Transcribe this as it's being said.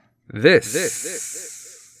This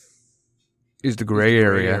is the gray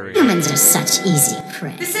area. Humans are such easy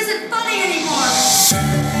prey. This isn't funny anymore!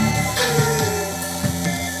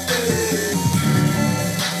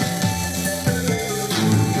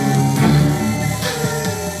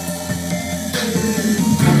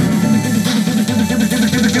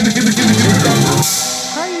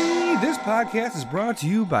 Hi, this podcast is brought to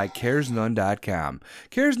you by CaresNone.com.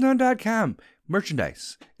 CaresNone.com,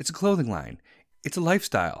 merchandise. It's a clothing line. It's a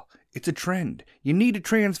lifestyle. It's a trend. You need to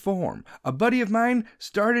transform. A buddy of mine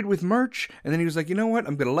started with merch, and then he was like, you know what?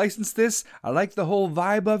 I'm going to license this. I like the whole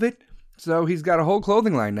vibe of it. So he's got a whole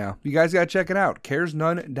clothing line now. You guys got to check it out.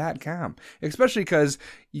 CaresNone.com. Especially because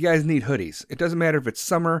you guys need hoodies. It doesn't matter if it's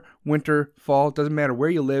summer, winter, fall. It doesn't matter where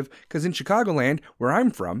you live. Because in Chicagoland, where I'm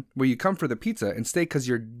from, where you come for the pizza and stay because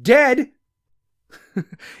you're dead,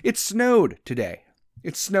 it snowed today.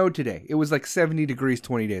 It snowed today. It was like 70 degrees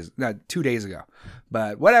 2 days ago.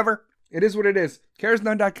 But whatever. It is what it is.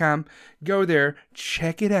 CaresNone.com. Go there.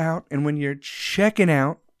 Check it out. And when you're checking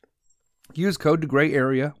out, use code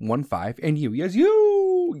TheGrayArea15 and you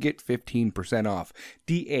get 15% off.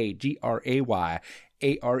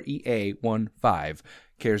 DAGRAYAREA15.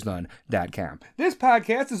 CaresNone.com. This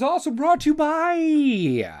podcast is also brought to you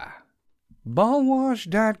by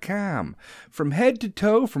Ballwash.com. From head to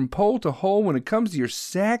toe, from pole to hole, when it comes to your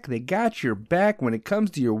sack, they got your back. When it comes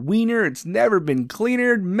to your wiener, it's never been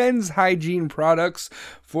cleaner. Men's hygiene products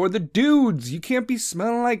for the dudes. You can't be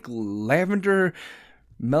smelling like lavender,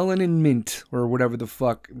 melon, and mint, or whatever the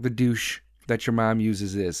fuck the douche that your mom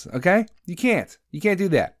uses is. Okay? You can't. You can't do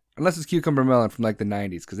that. Unless it's cucumber melon from like the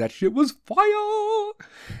 90s, because that shit was fire.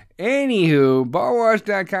 Anywho,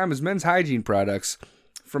 Ballwash.com is men's hygiene products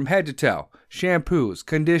from head to toe. Shampoos,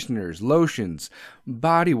 conditioners, lotions,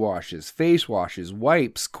 body washes, face washes,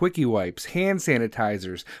 wipes, quickie wipes, hand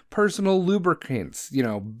sanitizers, personal lubricants,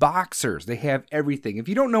 boxers. They have everything. If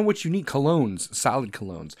you don't know what you need, colognes, solid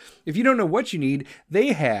colognes. If you don't know what you need, they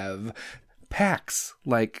have packs,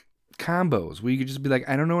 like combos, where you could just be like,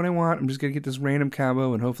 I don't know what I want. I'm just going to get this random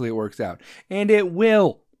combo and hopefully it works out. And it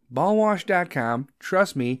will. Ballwash.com,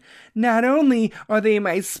 trust me, not only are they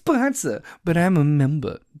my sponsor, but I'm a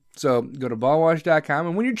member. So go to ballwash.com,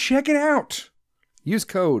 and when you're checking out, use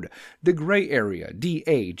code TheGrayArea,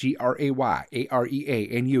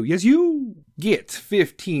 DAGRAYAREA, and you get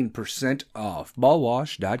 15% off.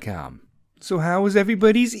 Ballwash.com. So how was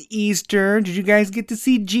everybody's Easter? Did you guys get to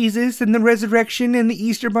see Jesus and the resurrection and the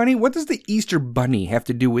Easter bunny? What does the Easter bunny have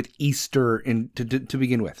to do with Easter to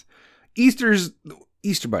begin with? Easter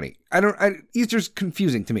bunny. Easter's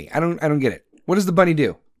confusing to me. I don't get it. What does the bunny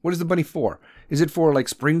do? What is the bunny for? Is it for like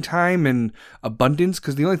springtime and abundance?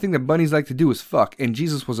 Because the only thing that bunnies like to do is fuck, and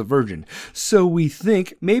Jesus was a virgin. So we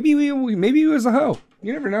think maybe he was a hoe.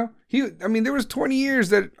 You never know. There was 20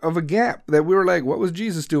 years of a gap that we were like, what was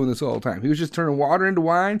Jesus doing this whole time? He was just turning water into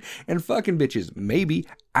wine and fucking bitches. Maybe.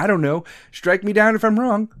 I don't know. Strike me down if I'm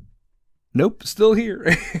wrong. Nope, still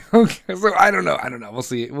here. Okay, so I don't know. We'll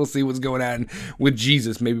see what's going on with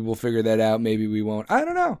Jesus. Maybe we'll figure that out. Maybe we won't. I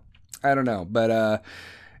don't know. But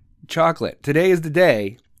chocolate. Today is the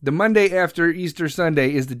day. The Monday after Easter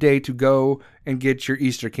Sunday is the day to go and get your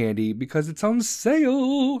Easter candy because it's on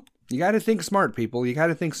sale. You got to think smart, people. You got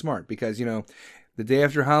to think smart because, the day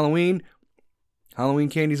after Halloween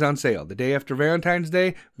candy's on sale. The day after Valentine's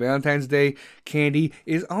Day candy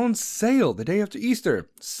is on sale. The day after Easter,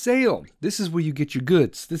 sale. This is where you get your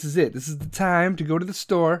goods. This is it. This is the time to go to the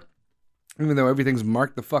store, even though everything's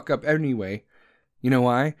marked the fuck up anyway. You know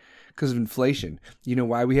why? Because of inflation. You know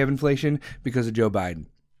why we have inflation? Because of Joe Biden.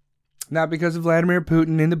 Not because of Vladimir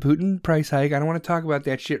Putin and the Putin price hike. I don't want to talk about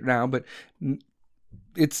that shit now, but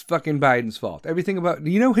it's fucking Biden's fault. Everything about...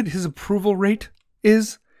 You know what his approval rate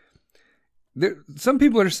is? Some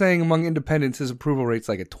people are saying among independents his approval rate's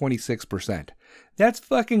like at 26%. That's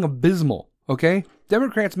fucking abysmal, okay?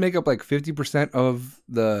 Democrats make up like 50% of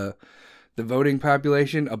the voting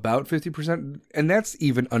population, about 50%, and that's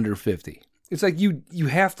even under 50. It's like you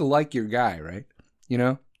have to like your guy, right?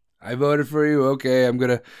 I voted for you, okay, I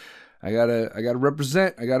gotta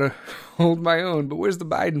represent, I gotta hold my own, but where's the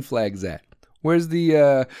Biden flags at? Where's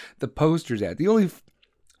the posters at? The only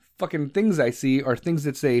fucking things I see are things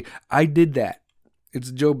that say, I did that.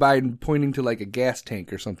 It's Joe Biden pointing to like a gas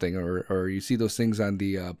tank or something, or you see those things on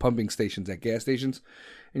the pumping stations at gas stations,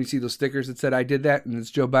 and you see those stickers that said, I did that, and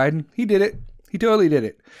it's Joe Biden. He did it. He totally did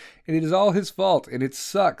it. And it is all his fault, and it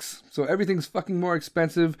sucks. So everything's fucking more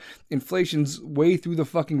expensive. Inflation's way through the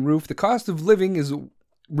fucking roof. The cost of living is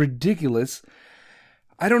ridiculous.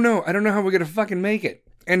 I don't know how we're going to fucking make it.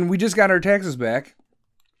 And we just got our taxes back.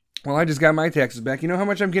 Well, I just got my taxes back. You know how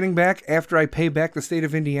much I'm getting back after I pay back the state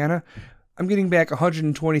of Indiana? I'm getting back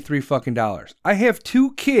 $123 fucking dollars. I have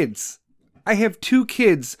two kids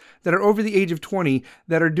that are over the age of 20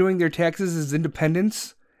 that are doing their taxes as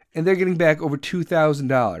independents, and they're getting back over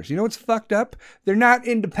 $2,000. You know what's fucked up? They're not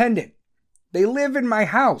independent. They live in my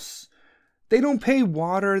house. They don't pay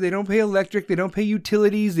water, they don't pay electric, they don't pay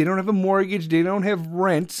utilities, they don't have a mortgage, they don't have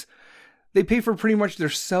rent. They pay for pretty much their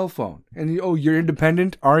cell phone. And, oh, you're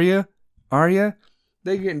independent? Are you? They're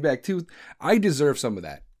getting back too. I deserve some of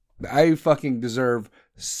that. I fucking deserve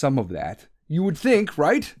some of that. You would think,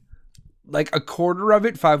 right? Like a quarter of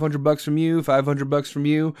it, $500 from you, $500 from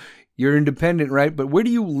you. You're independent, right? But where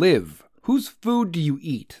do you live? Whose food do you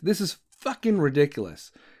eat? This is fucking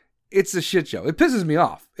ridiculous. It's a shit show. It pisses me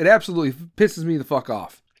off. It absolutely pisses me the fuck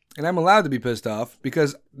off. And I'm allowed to be pissed off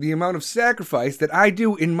because the amount of sacrifice that I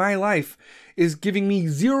do in my life is giving me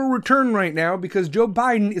zero return right now because Joe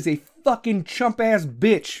Biden is a fucking chump-ass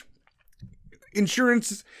bitch.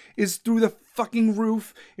 Insurance is through the fucking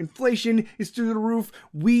roof. Inflation is through the roof.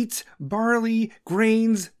 Wheat, barley,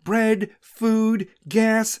 grains, bread, food,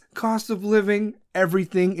 gas, cost of living,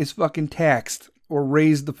 everything is fucking taxed or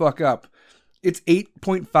raised the fuck up. It's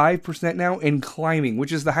 8.5% now and climbing,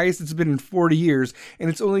 which is the highest it's been in 40 years, and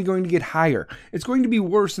it's only going to get higher. It's going to be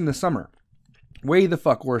worse in the summer. Way the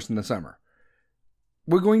fuck worse in the summer.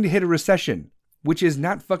 We're going to hit a recession, which is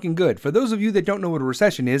not fucking good. For those of you that don't know what a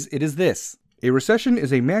recession is, it is this. A recession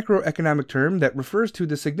is a macroeconomic term that refers to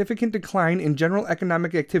the significant decline in general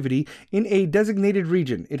economic activity in a designated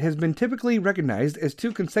region. It has been typically recognized as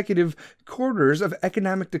 2 consecutive quarters of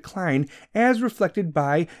economic decline as reflected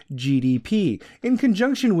by GDP, in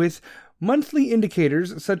conjunction with monthly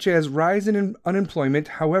indicators such as rise in unemployment.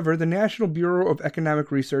 However, the National Bureau of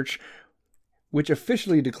Economic Research, which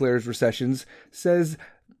officially declares recessions, says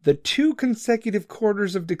the 2 consecutive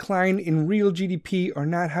quarters of decline in real GDP are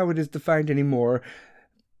not how it is defined anymore.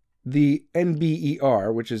 The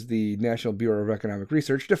NBER, which is the National Bureau of Economic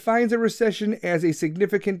Research, defines a recession as a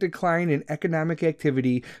significant decline in economic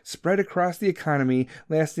activity spread across the economy,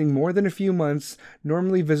 lasting more than a few months,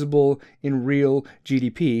 normally visible in real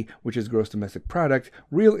GDP, which is gross domestic product,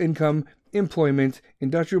 real income, employment,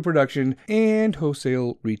 industrial production, and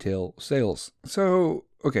wholesale retail sales. So,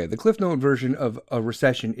 okay, the Cliff Note version of a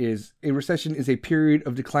recession is a period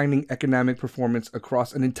of declining economic performance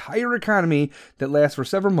across an entire economy that lasts for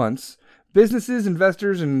several months. Businesses,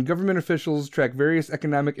 investors, and government officials track various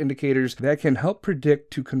economic indicators that can help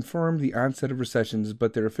predict to confirm the onset of recessions,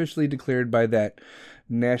 but they're officially declared by that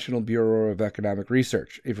National Bureau of Economic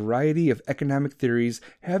Research. A variety of economic theories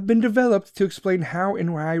have been developed to explain how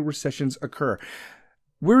and why recessions occur.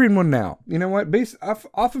 We're in one now. You know what? Based off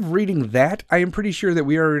of reading that, I am pretty sure that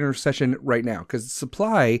we are in a recession right now because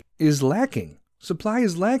supply is lacking. Supply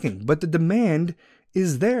is lacking, but the demand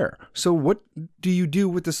is there. So what do you do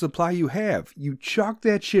with the supply you have? You chalk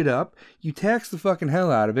that shit up, you tax the fucking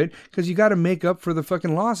hell out of it because you got to make up for the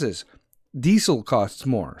fucking losses. Diesel costs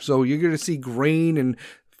more. So you're going to see grain and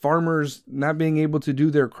farmers not being able to do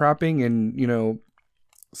their cropping and,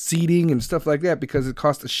 seeding and stuff like that because it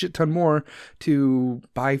costs a shit ton more to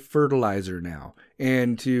buy fertilizer now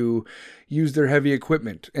and to use their heavy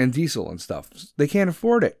equipment and diesel and stuff. They can't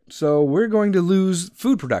afford it. So we're going to lose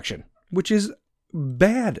food production, which is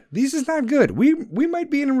bad. This is not good. We might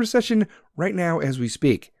be in a recession right now as we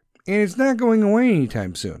speak. And it's not going away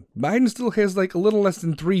anytime soon. Biden still has like a little less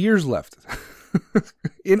than 3 years left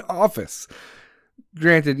in office.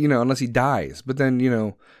 Granted, unless he dies. But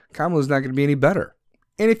then, Kamala's not going to be any better.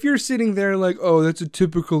 And if you're sitting there like, oh, that's a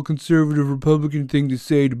typical conservative Republican thing to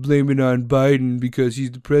say, to blame it on Biden because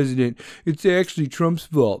he's the president, it's actually Trump's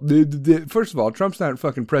fault. First of all, Trump's not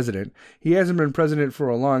fucking president. He hasn't been president for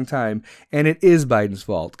a long time. And it is Biden's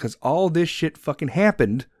fault because all this shit fucking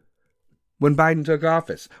happened when Biden took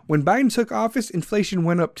office. When Biden took office, inflation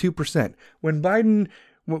went up 2%.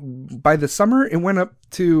 By the summer, it went up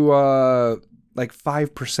to like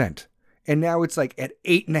 5%. And now it's like at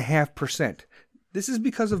 8.5%. This is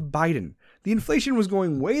because of Biden. The inflation was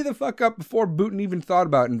going way the fuck up before Putin even thought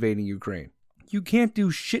about invading Ukraine. You can't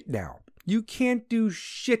do shit now. The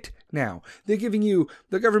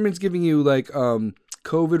government's giving you like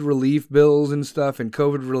COVID relief bills and stuff and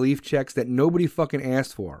COVID relief checks that nobody fucking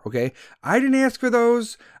asked for, okay? I didn't ask for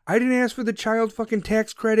those. I didn't ask for the child fucking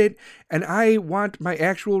tax credit, and I want my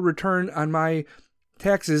actual return on my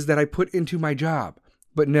taxes that I put into my job.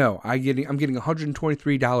 But no, I'm getting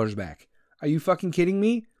 $123 back. Are you fucking kidding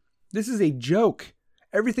me? This is a joke.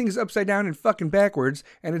 Everything is upside down and fucking backwards,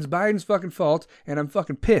 and it's Biden's fucking fault, and I'm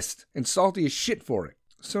fucking pissed and salty as shit for it.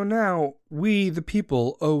 So now we, the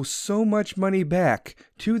people, owe so much money back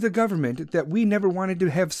to the government that we never wanted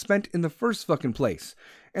to have spent in the first fucking place.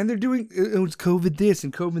 And they're doing, it's COVID this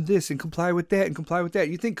and COVID this and comply with that and comply with that.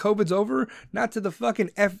 You think COVID's over? Not to the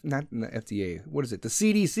fucking not the FDA. What is it? The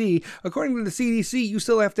CDC. According to the CDC, you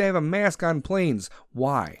still have to have a mask on planes.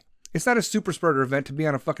 Why? It's not a super spreader event to be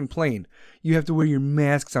on a fucking plane. You have to wear your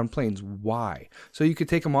masks on planes. Why? So you could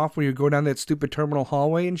take them off when you go down that stupid terminal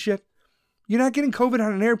hallway and shit? You're not getting COVID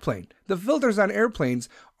on an airplane. The filters on airplanes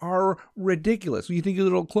are ridiculous. You think your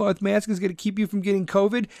little cloth mask is going to keep you from getting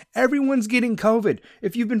COVID? Everyone's getting COVID.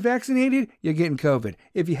 If you've been vaccinated, you're getting COVID.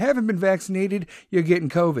 If you haven't been vaccinated, you're getting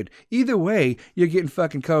COVID. Either way, you're getting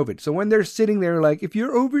fucking COVID. So when they're sitting there like, if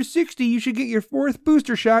you're over 60, you should get your 4th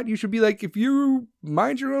booster shot. You should be like, if you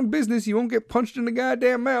mind your own business, you won't get punched in the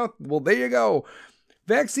goddamn mouth. Well, there you go.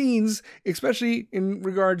 Vaccines, especially in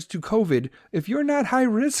regards to COVID, if you're not high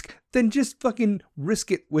risk, then just fucking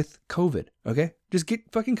risk it with COVID, okay? Just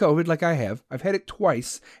get fucking COVID like I have. I've had it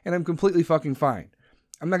twice, and I'm completely fucking fine.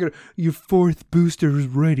 I'm not gonna, your 4th booster is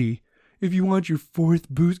ready. If you want your 4th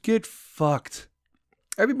boost, get fucked.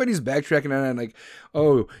 Everybody's backtracking on it like,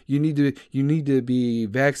 oh, you need to be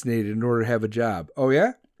vaccinated in order to have a job. Oh,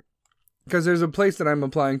 yeah? Because there's a place that I'm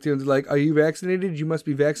applying to, and they're like, are you vaccinated? You must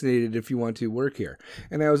be vaccinated if you want to work here.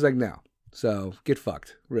 And I was like, no. So get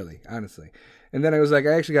fucked, really, honestly. And then I was like,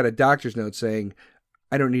 I actually got a doctor's note saying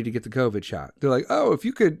I don't need to get the COVID shot. They're like, oh, if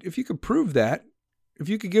you could prove that, if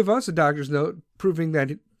you could give us a doctor's note proving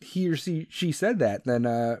that he or she said that, then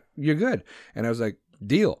you're good. And I was like,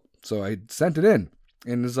 deal. So I sent it in,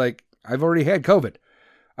 and it's like, I've already had COVID.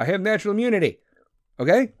 I have natural immunity.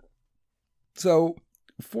 Okay? So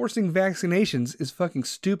forcing vaccinations is fucking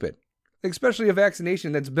stupid. Especially a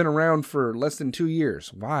vaccination that's been around for less than 2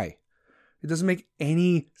 years. Why? It doesn't make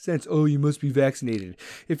any sense. Oh, you must be vaccinated.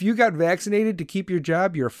 If you got vaccinated to keep your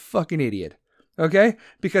job, you're a fucking idiot. Okay?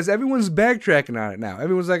 Because everyone's backtracking on it now.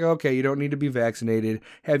 Everyone's like, okay, you don't need to be vaccinated.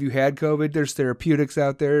 Have you had COVID? There's therapeutics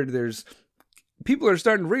out there. People are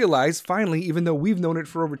starting to realize, finally, even though we've known it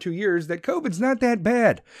for over 2 years, that COVID's not that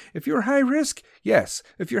bad. If you're high risk, yes.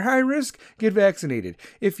 If you're high risk, get vaccinated.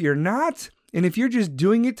 If you're not, and if you're just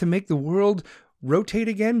doing it to make the world rotate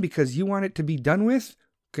again because you want it to be done with,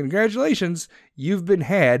 congratulations, you've been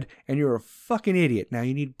had, and you're a fucking idiot. Now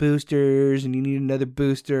you need boosters, and you need another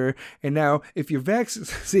booster, and now if you're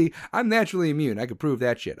vaccinated, see, I'm naturally immune. I could prove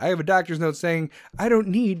that shit. I have a doctor's note saying I don't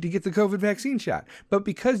need to get the COVID vaccine shot. But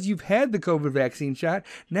because you've had the COVID vaccine shot,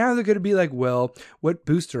 now they're going to be like, well, what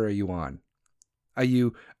booster are you on? Do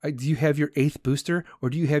you have your 8th booster, or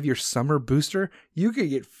do you have your summer booster? You could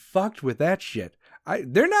get fucked with that shit.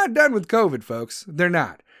 They're not done with COVID, folks. They're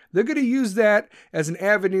not. They're going to use that as an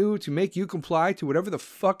avenue to make you comply to whatever the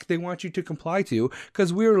fuck they want you to comply to,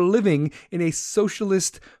 because we're living in a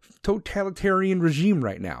socialist, totalitarian regime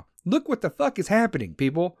right now. Look what the fuck is happening,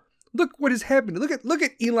 people. Look what is happening. Look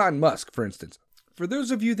at Elon Musk, for instance. For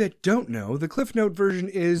those of you that don't know, the Cliff Note version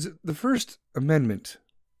is the First Amendment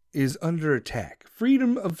is under attack.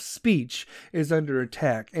 Freedom of speech is under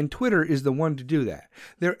attack, and Twitter is the one to do that.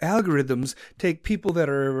 Their algorithms take people that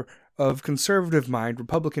are of conservative mind,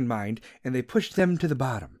 Republican mind, and they push them to the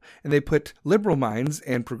bottom. And they put liberal minds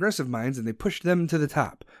and progressive minds, and they push them to the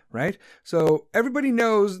top, right? So everybody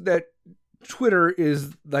knows that Twitter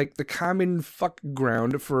is like the common fuck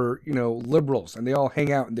ground for, liberals, and they all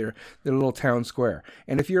hang out in their little town square.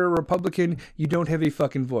 And if you're a Republican, you don't have a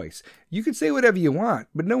fucking voice. You can say whatever you want,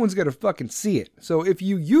 but no one's gonna fucking see it. So if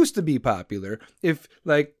you used to be popular, if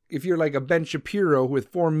you're like a Ben Shapiro with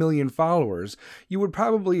 4 million followers, you would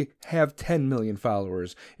probably have 10 million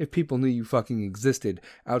followers if people knew you fucking existed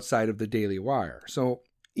outside of the Daily Wire. So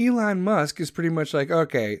Elon Musk is pretty much like,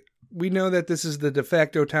 okay, we know that this is the de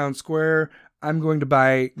facto town square. I'm going to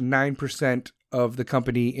buy 9% of the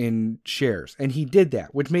company in shares. And he did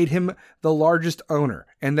that, which made him the largest owner.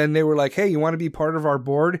 And then they were like, hey, you want to be part of our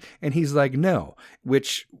board? And he's like, no,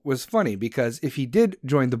 which was funny because if he did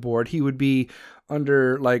join the board, he would be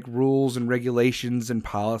under like rules and regulations and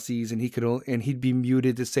policies, and he'd be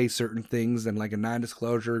muted to say certain things and like a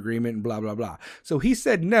non-disclosure agreement and blah, blah, blah. So he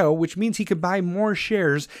said no, which means he could buy more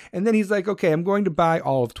shares. And then he's like, okay, I'm going to buy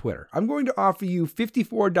all of Twitter. I'm going to offer you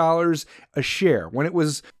 $54 a share when it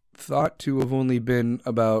was thought to have only been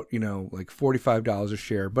about, like $45 a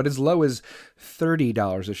share, but as low as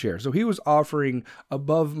 $30 a share. So he was offering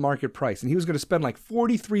above market price, and he was going to spend like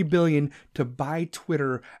 $43 billion to buy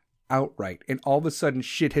Twitter outright. And all of a sudden,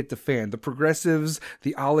 shit hit the fan. The progressives,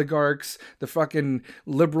 the oligarchs, the fucking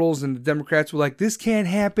liberals, and the Democrats were like, this can't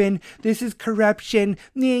happen. This is corruption.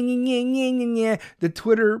 The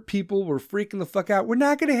Twitter people were freaking the fuck out. We're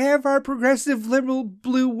not going to have our progressive liberal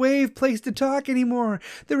blue wave place to talk anymore.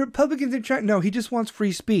 The Republicans are trying. No, he just wants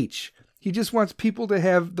free speech. He just wants people to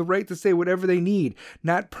have the right to say whatever they need,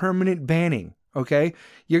 not permanent banning. Okay?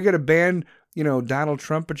 You're going to ban, Donald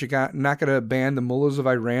Trump, but not going to ban the mullahs of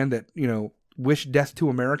Iran that, wish death to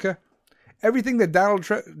America. Everything that Donald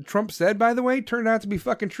Trump said, by the way, turned out to be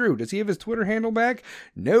fucking true. Does he have his Twitter handle back?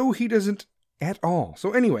 No, he doesn't at all.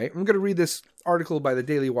 So anyway, I'm going to read this article by the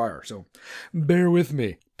Daily Wire, so bear with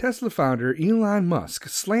me. Tesla founder Elon Musk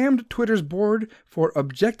slammed Twitter's board for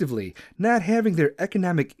objectively not having their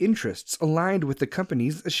economic interests aligned with the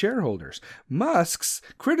company's shareholders. Musk's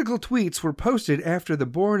critical tweets were posted after the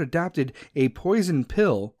board adopted a poison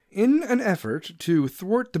pill in an effort to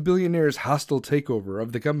thwart the billionaire's hostile takeover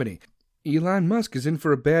of the company. Elon Musk is in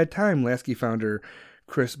for a bad time, Lasky founder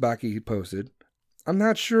Chris Baki posted. I'm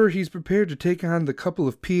not sure he's prepared to take on the couple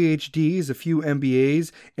of PhDs, a few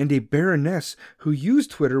MBAs, and a baroness who use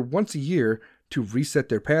Twitter once a year to reset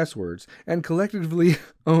their passwords and collectively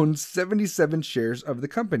own 77 shares of the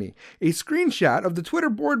company. A screenshot of the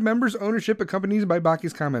Twitter board members' ownership accompanied by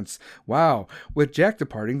Baki's comments. Wow, with Jack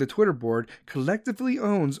departing, the Twitter board collectively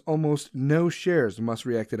owns almost no shares, Musk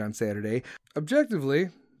reacted on Saturday. Objectively,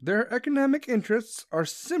 their economic interests are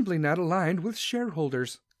simply not aligned with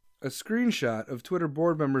shareholders. A screenshot of Twitter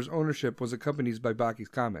board members' ownership was accompanied by Baki's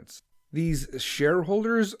comments. These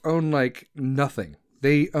shareholders own nothing.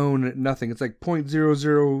 They own nothing. It's like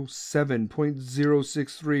 0.007,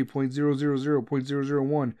 0.063, 0.000,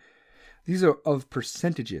 0.001. These are of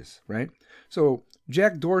percentages, right? So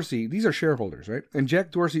Jack Dorsey, these are shareholders, right? And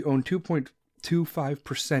Jack Dorsey owned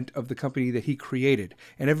 2.25% of the company that he created,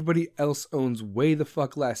 and everybody else owns way the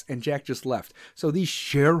fuck less, and Jack just left. So these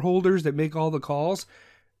shareholders that make all the calls,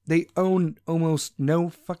 they own almost no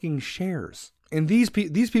fucking shares. And these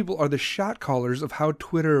people are the shot callers of how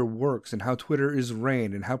Twitter works and how Twitter is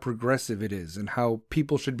ran and how progressive it is and how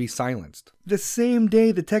people should be silenced. The same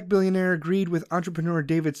day, the tech billionaire agreed with entrepreneur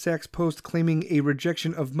David Sachs' post claiming a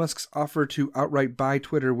rejection of Musk's offer to outright buy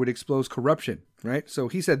Twitter would expose corruption, right? So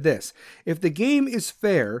he said this: if the game is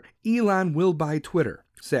fair, Elon will buy Twitter,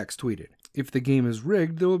 Sachs tweeted. If the game is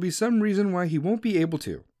rigged, there will be some reason why he won't be able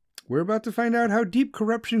to. We're about to find out how deep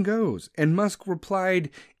corruption goes. And Musk replied,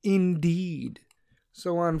 indeed.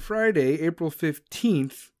 So on Friday, April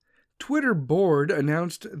 15th, Twitter board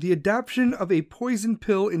announced the adoption of a poison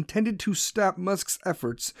pill intended to stop Musk's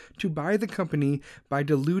efforts to buy the company by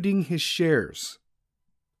diluting his shares.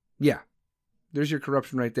 Yeah, there's your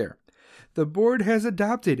corruption right there. The board has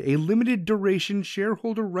adopted a limited duration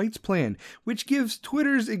shareholder rights plan, which gives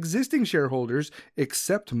Twitter's existing shareholders,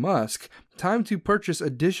 except Musk, time to purchase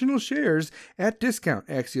additional shares at discount,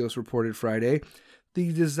 Axios reported Friday.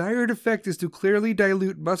 The desired effect is to clearly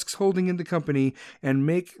dilute Musk's holding in the company and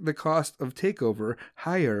make the cost of takeover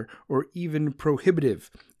higher or even prohibitive.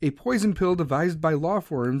 A poison pill devised by law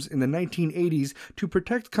firms in the 1980s to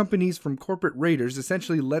protect companies from corporate raiders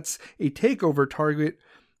essentially lets a takeover target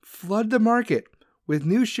flood the market with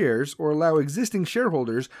new shares or allow existing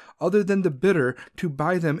shareholders other than the bidder to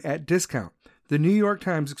buy them at discount, the New York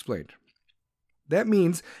Times explained. That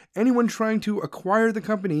means anyone trying to acquire the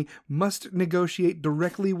company must negotiate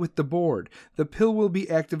directly with the board. The pill will be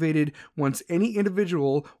activated once any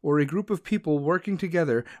individual or a group of people working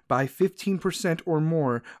together buy 15% or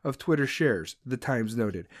more of Twitter shares, the Times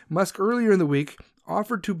noted. Musk earlier in the week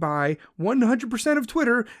offered to buy 100% of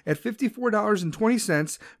Twitter at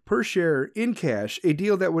 $54.20 per share in cash, a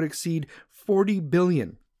deal that would exceed $40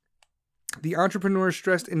 billion. The entrepreneur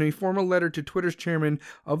stressed in a formal letter to Twitter's chairman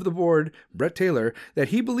of the board, Bret Taylor, that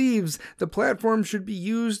he believes the platform should be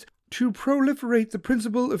used to proliferate the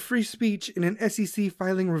principle of free speech in an SEC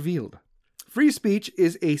filing revealed. Free speech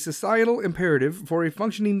is a societal imperative for a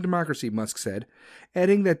functioning democracy, Musk said,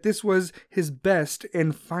 adding that this was his best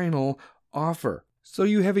and final offer. So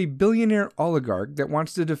you have a billionaire oligarch that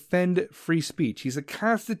wants to defend free speech. He's a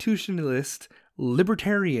constitutionalist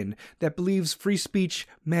libertarian that believes free speech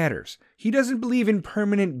matters. He doesn't believe in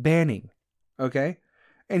permanent banning, okay?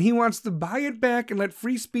 And he wants to buy it back and let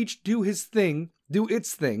free speech do its thing.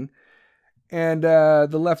 And the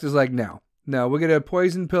left is like, no. No, we're going to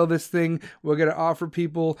poison pill this thing. We're going to offer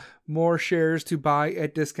people more shares to buy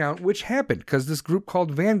at discount, which happened because this group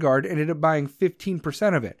called Vanguard ended up buying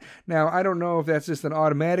 15% of it. Now, I don't know if that's just an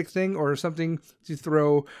automatic thing or something to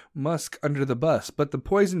throw Musk under the bus, but the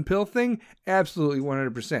poison pill thing, absolutely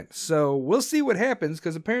 100%. So we'll see what happens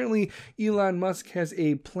because apparently Elon Musk has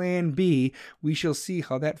a plan B. We shall see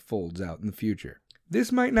how that folds out in the future.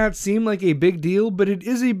 This might not seem like a big deal, but it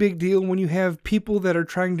is a big deal when you have people that are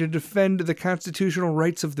trying to defend the constitutional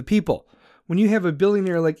rights of the people. When you have a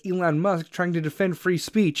billionaire like Elon Musk trying to defend free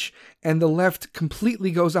speech, and the left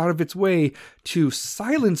completely goes out of its way to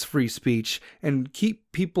silence free speech and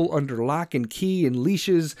keep people under lock and key and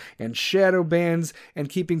leashes and shadow bans and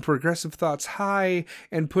keeping progressive thoughts high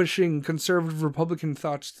and pushing conservative Republican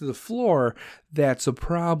thoughts to the floor, that's a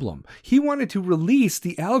problem. He wanted to release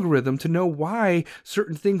the algorithm to know why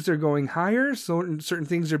certain things are going higher, certain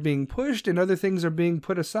things are being pushed, and other things are being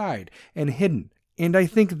put aside and hidden. And I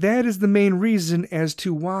think that is the main reason as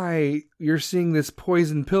to why you're seeing this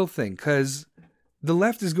poison pill thing, because the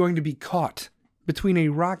left is going to be caught between a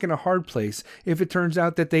rock and a hard place if it turns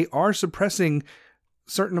out that they are suppressing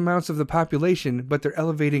certain amounts of the population, but they're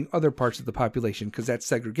elevating other parts of the population because that's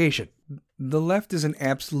segregation. The left is an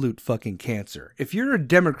absolute fucking cancer. If you're a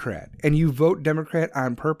Democrat and you vote Democrat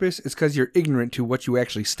on purpose, it's because you're ignorant to what you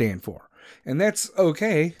actually stand for. And that's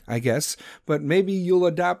okay, I guess, but maybe you'll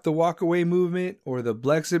adopt the walk-away movement or the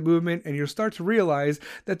Blexit movement, and you'll start to realize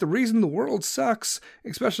that the reason the world sucks,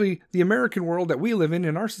 especially the American world that we live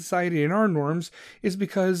in our society and our norms, is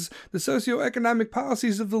because the socioeconomic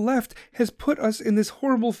policies of the left has put us in this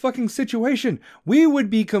horrible fucking situation. We would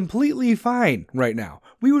be completely fine right now.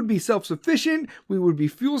 We would be self-sufficient, we would be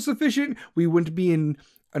fuel sufficient, we wouldn't be in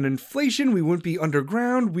an inflation, we wouldn't be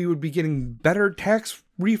underground, we would be getting better tax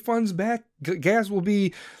refunds back. Gas would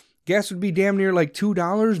be damn near like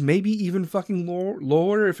 $2, maybe even fucking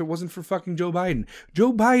lower if it wasn't for fucking Joe Biden.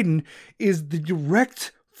 Joe Biden is the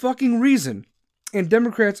direct fucking reason, and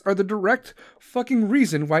Democrats are the direct fucking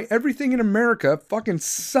reason why everything in America fucking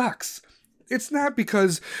sucks. It's not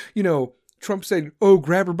because, Trump said, "Oh,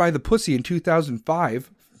 grab her by the pussy" in 2005,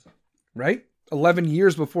 right? 11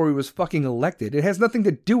 years before he was fucking elected. It has nothing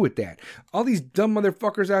to do with that. All these dumb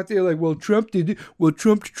motherfuckers out there like, well, Trump did it. Well,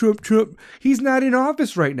 Trump. He's not in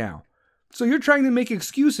office right now. So you're trying to make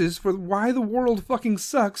excuses for why the world fucking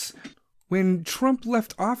sucks when Trump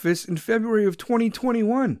left office in February of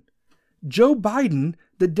 2021. Joe Biden,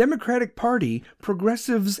 the Democratic Party,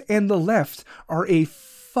 progressives, and the left are a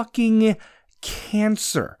fucking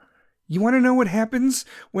cancer. You want to know what happens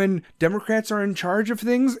when Democrats are in charge of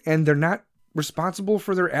things and they're not responsible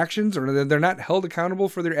for their actions, or they're not held accountable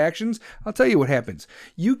for their actions? I'll tell you what happens.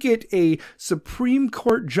 You get a Supreme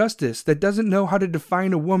Court justice that doesn't know how to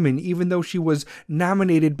define a woman, even though she was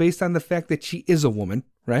nominated based on the fact that she is a woman,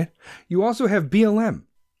 right? You also have BLM,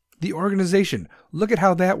 the organization. Look at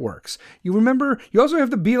how that works. You also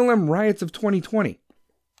have the BLM riots of 2020.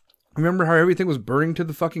 Remember how everything was burning to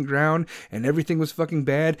the fucking ground and everything was fucking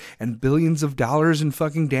bad and billions of dollars in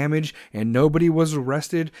fucking damage and nobody was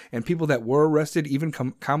arrested, and people that were arrested, even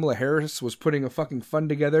Kamala Harris was putting a fucking fund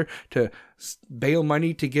together to bail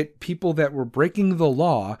money to get people that were breaking the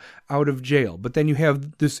law out of jail. But then you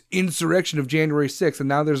have this insurrection of January 6th and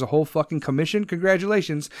now there's a whole fucking commission.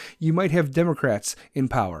 Congratulations. You might have Democrats in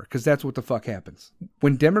power because that's what the fuck happens.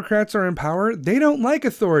 When Democrats are in power, they don't like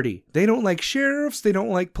authority. They don't like sheriffs. They don't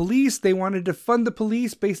like police. They wanted to fund the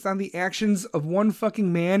police based on the actions of one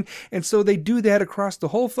fucking man. And so they do that across the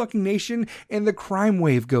whole fucking nation, and the crime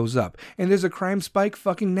wave goes up. And there's a crime spike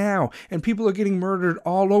fucking now. And people are getting murdered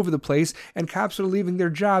all over the place, and cops are leaving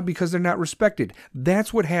their job because they're not respected.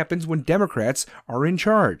 That's what happens when Democrats are in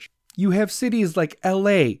charge. You have cities like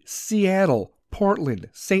LA, Seattle, Portland,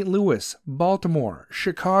 St. Louis, Baltimore,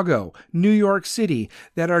 Chicago, New York City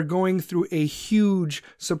that are going through a huge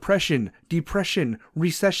suppression, depression,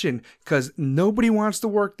 recession because nobody wants to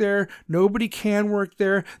work there. Nobody can work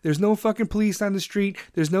there. There's no fucking police on the street.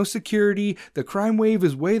 There's no security. The crime wave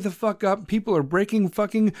is way the fuck up. People are breaking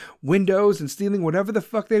fucking windows and stealing whatever the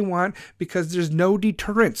fuck they want because there's no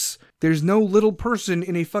deterrence. There's no little person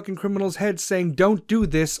in a fucking criminal's head saying, don't do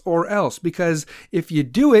this or else, because if you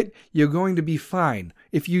do it, you're going to be fine.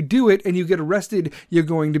 If you do it and you get arrested, you're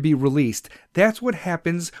going to be released. That's what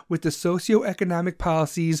happens with the socioeconomic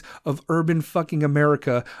policies of urban fucking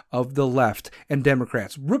America of the left and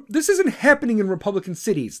Democrats. This isn't happening in Republican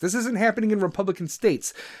cities. This isn't happening in Republican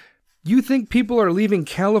states. You think people are leaving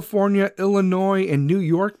California, Illinois, and New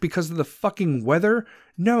York because of the fucking weather?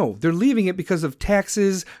 No, they're leaving it because of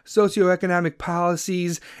taxes, socioeconomic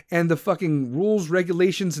policies, and the fucking rules,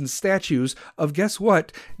 regulations, and statutes of, guess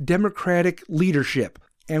what, Democratic leadership.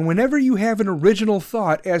 And whenever you have an original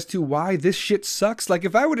thought as to why this shit sucks, like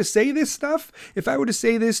if I were to say this stuff, if I were to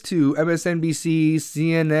say this to MSNBC,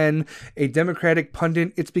 CNN, a Democratic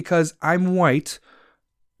pundit, it's because I'm white,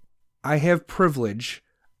 I have privilege,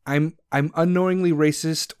 I'm unknowingly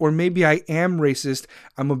racist, or maybe I am racist,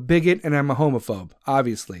 I'm a bigot, and I'm a homophobe,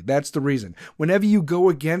 obviously. That's the reason. Whenever you go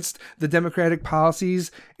against the Democratic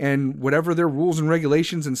policies and whatever their rules and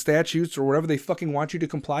regulations and statutes or whatever they fucking want you to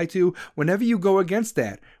comply to, whenever you go against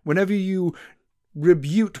that, whenever you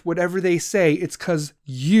rebuke whatever they say, it's because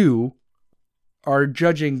you are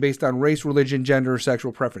judging based on race, religion, gender, or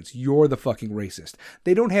sexual preference. You're the fucking racist.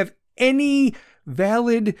 They don't have any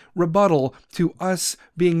valid rebuttal to us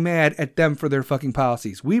being mad at them for their fucking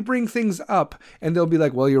policies. We bring things up and they'll be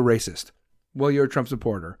like, well, you're racist. Well, you're a Trump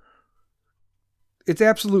supporter. It's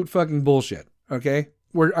absolute fucking bullshit. Okay?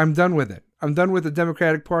 I'm done with it. I'm done with the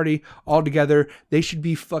Democratic Party altogether. They should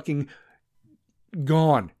be fucking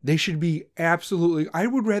gone. They should be absolutely... I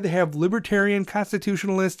would rather have libertarian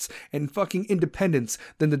constitutionalists and fucking independents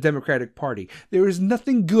than the Democratic Party. There is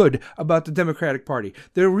nothing good about the Democratic Party.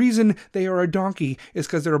 The reason they are a donkey is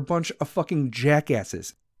because they're a bunch of fucking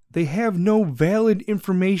jackasses. They have no valid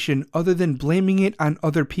information other than blaming it on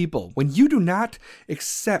other people. When you do not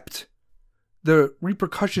accept the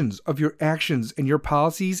repercussions of your actions and your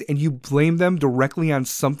policies and you blame them directly on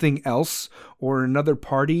something else or another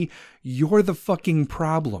party, you're the fucking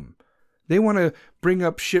problem. They want to bring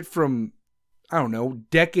up shit from, I don't know,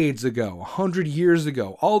 decades ago, 100 years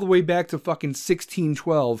ago, all the way back to fucking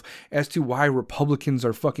 1612 as to why Republicans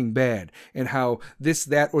are fucking bad and how this,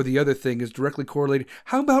 that, or the other thing is directly correlated.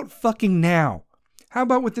 How about fucking now? How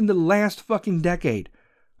about within the last fucking decade?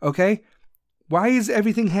 Okay? Why is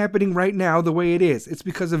everything happening right now the way it is? It's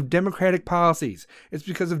because of Democratic policies. It's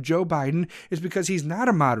because of Joe Biden. It's because he's not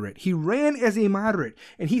a moderate. He ran as a moderate,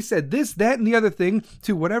 and he said this, that, and the other thing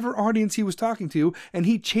to whatever audience he was talking to, and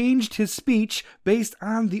he changed his speech based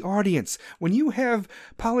on the audience. When you have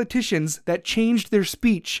politicians that changed their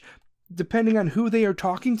speech depending on who they are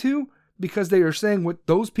talking to, because they are saying what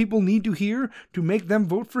those people need to hear to make them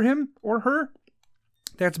vote for him or her,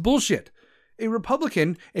 that's bullshit. A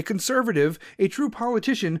Republican, a conservative, a true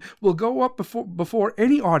politician will go up before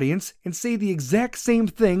any audience and say the exact same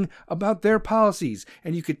thing about their policies.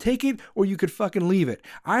 And you could take it or you could fucking leave it.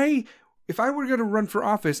 If I were going to run for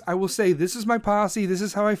office, I will say, this is my policy, this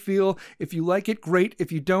is how I feel. If you like it, great.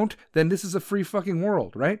 If you don't, then this is a free fucking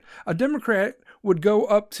world, right? A Democrat would go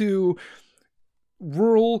up to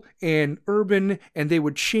rural and urban, and they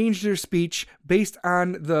would change their speech based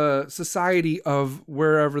on the society of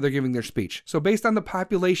wherever they're giving their speech. So based on the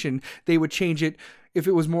population, they would change it. If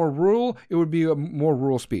it was more rural, it would be a more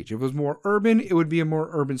rural speech. If it was more urban, it would be a more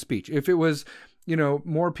urban speech. If it was,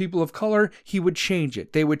 more people of color, he would change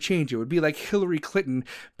it. They would change it. It would be like Hillary Clinton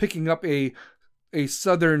picking up a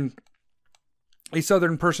southern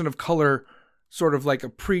person of color, sort of like a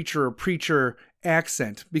preacher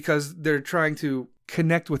accent, because they're trying to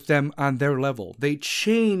connect with them on their level. They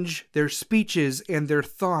change their speeches and their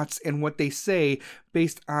thoughts and what they say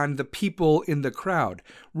based on the people in the crowd.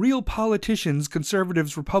 Real politicians,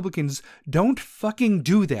 conservatives, Republicans, don't fucking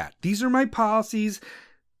do that. These are my policies.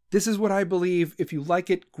 This is what I believe. If you like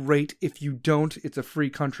it, great. If you don't, it's a free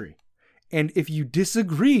country. And if you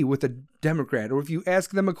disagree with a Democrat, or if you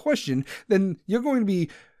ask them a question, then you're going to be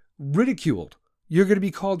ridiculed. You're going to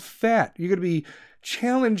be called fat. You're going to be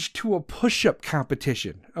challenged to a push-up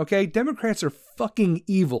competition. Okay? Democrats are fucking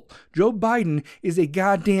evil. Joe Biden is a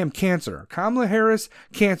goddamn cancer. Kamala Harris,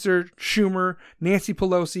 cancer. Schumer, Nancy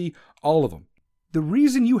Pelosi, all of them. The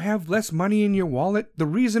reason you have less money in your wallet, the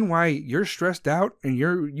reason why you're stressed out and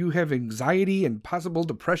you have anxiety and possible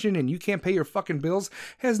depression and you can't pay your fucking bills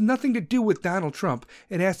has nothing to do with Donald Trump.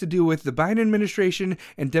 It has to do with the Biden administration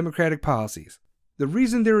and Democratic policies. The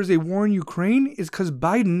reason there is a war in Ukraine is because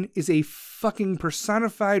Biden is a fucking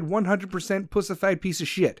personified 100% pussified piece of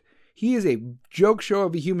shit. He is a joke show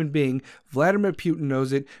of a human being. Vladimir Putin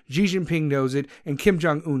knows it, Xi Jinping knows it, and Kim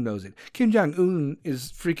Jong-un knows it. Kim Jong-un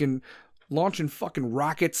is freaking launching fucking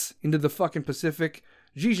rockets into the fucking Pacific.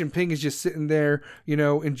 Xi Jinping is just sitting there,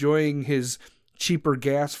 enjoying his cheaper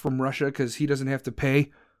gas from Russia because he doesn't have to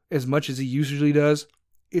pay as much as he usually does.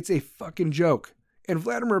 It's a fucking joke. And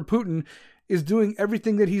Vladimir Putin is doing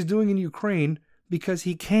everything that he's doing in Ukraine because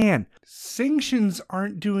he can. Sanctions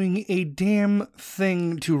aren't doing a damn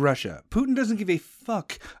thing to Russia. Putin doesn't give a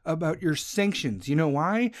fuck about your sanctions. You know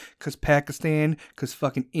why? Because Pakistan, because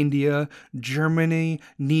fucking India, Germany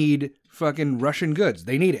need fucking Russian goods.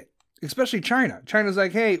 They need it. Especially China. China's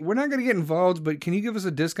like, hey, we're not going to get involved, but can you give us a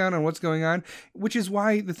discount on what's going on? Which is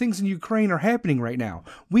why the things in Ukraine are happening right now.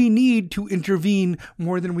 We need to intervene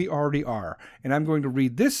more than we already are. And I'm going to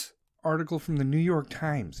read this article from the New York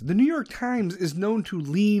Times. The New York Times is known to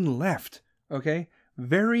lean left, okay?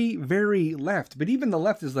 Very, very left. But even the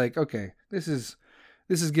left is like, okay, this is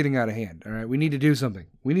getting out of hand, all right? We need to do something.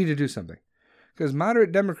 We need to do something. Because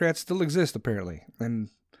moderate Democrats still exist, apparently. And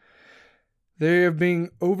they are being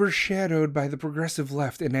overshadowed by the progressive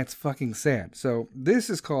left, and that's fucking sad. So this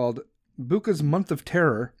is called Bucha's Month of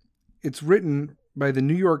Terror. It's written by the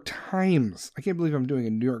New York Times. I can't believe I'm doing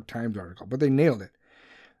a New York Times article, but they nailed it.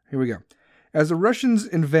 Here we go. As the Russians'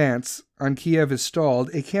 advance on Kiev is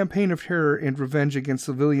stalled, a campaign of terror and revenge against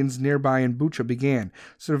civilians nearby in Bucha began,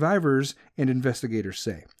 survivors and investigators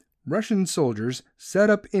say. Russian soldiers set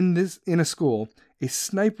up in a school. A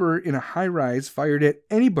sniper in a high-rise fired at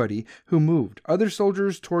anybody who moved. Other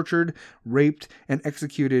soldiers tortured, raped, and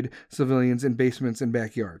executed civilians in basements and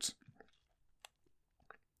backyards.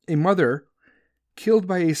 A mother killed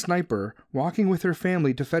by a sniper, walking with her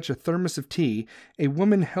family to fetch a thermos of tea, a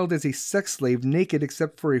woman held as a sex slave naked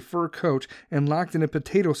except for a fur coat and locked in a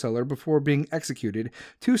potato cellar before being executed,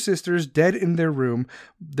 two sisters dead in their room,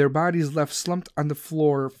 their bodies left slumped on the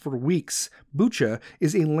floor for weeks. Bucha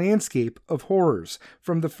is a landscape of horrors.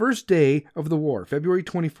 From the first day of the war, February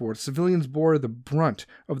 24th, civilians bore the brunt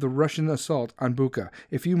of the Russian assault on Bucha,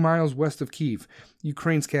 a few miles west of Kyiv,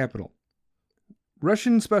 Ukraine's capital.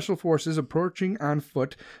 Russian special forces approaching on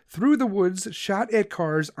foot through the woods shot at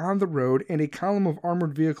cars on the road, and a column of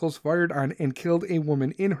armored vehicles fired on and killed a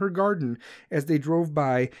woman in her garden as they drove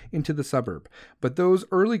by into the suburb. But those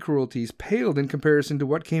early cruelties paled in comparison to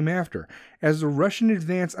what came after. As the Russian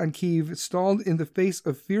advance on Kyiv stalled in the face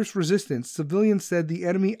of fierce resistance, civilians said the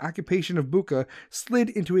enemy occupation of Bucha slid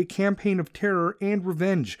into a campaign of terror and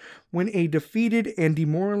revenge. When a defeated and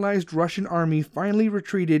demoralized Russian army finally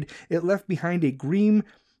retreated, it left behind a grim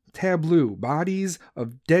tableau, bodies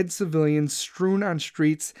of dead civilians strewn on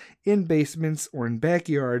streets, in basements, or in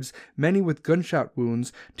backyards, many with gunshot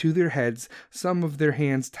wounds to their heads, some of their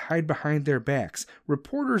hands tied behind their backs.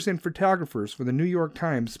 Reporters and photographers for the New York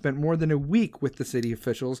Times spent more than a week with the city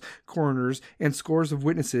officials, coroners, and scores of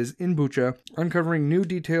witnesses in Bucha, uncovering new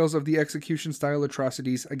details of the execution-style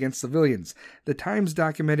atrocities against civilians. The Times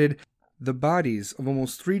documented the bodies of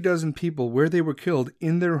almost 36 people where they were killed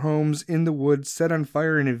in their homes, in the woods, set on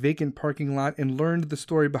fire in a vacant parking lot, and learned the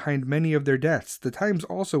story behind many of their deaths. The Times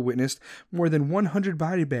also witnessed more than 100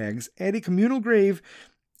 body bags at a communal grave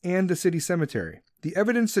and the city cemetery. The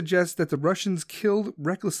evidence suggests that the Russians killed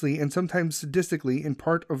recklessly and sometimes sadistically in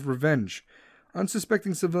part of revenge.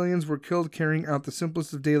 Unsuspecting civilians were killed carrying out the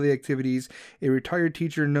simplest of daily activities. A retired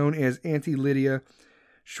teacher known as Auntie Lydia,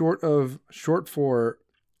 short for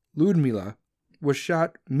Ludmila, was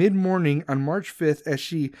shot mid-morning on March 5th as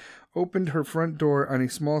she opened her front door on a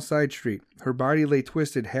small side street. Her body lay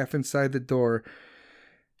twisted half inside the door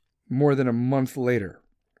more than a month later.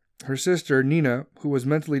 Her sister, Nina, who was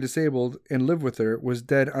mentally disabled and lived with her, was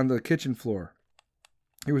dead on the kitchen floor.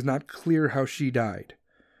 It was not clear how she died.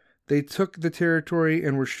 They took the territory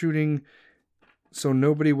and were shooting so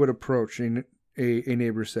nobody would approach, a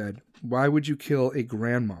neighbor said. Why would you kill a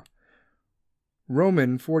grandma?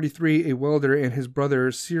 Roman, 43, a welder, and his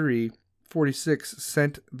brother, Siri, 46,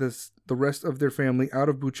 sent the rest of their family out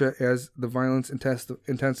of Bucha as the violence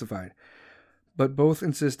intensified. But both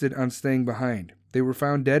insisted on staying behind. They were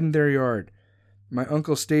found dead in their yard. My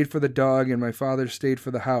uncle stayed for the dog, and my father stayed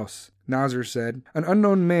for the house, Nazir said. An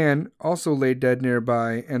unknown man also lay dead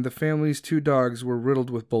nearby, and the family's 2 dogs were riddled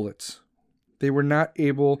with bullets. They were not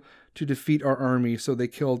able to defeat our army, so they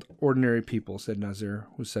killed ordinary people, said Nazir,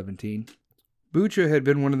 who was 17. Bucha had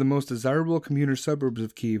been one of the most desirable commuter suburbs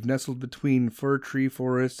of Kyiv, nestled between fir tree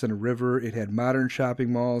forests and a river. It had modern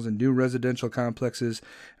shopping malls and new residential complexes,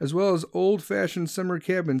 as well as old-fashioned summer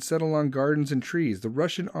cabins set along gardens and trees. The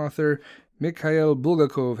Russian author Mikhail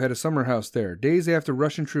Bulgakov had a summer house there. Days after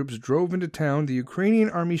Russian troops drove into town, the Ukrainian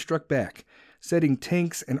army struck back, setting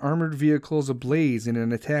tanks and armored vehicles ablaze in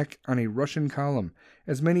an attack on a Russian column.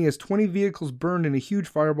 As many as 20 vehicles burned in a huge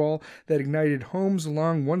fireball that ignited homes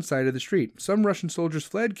along one side of the street. Some Russian soldiers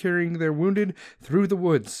fled, carrying their wounded through the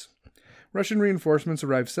woods. Russian reinforcements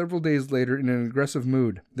arrived several days later in an aggressive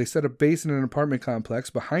mood. They set up base in an apartment complex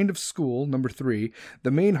behind of school number 3,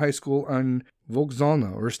 the main high school on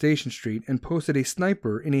Vokzalna, or Station Street, and posted a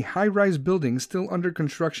sniper in a high-rise building still under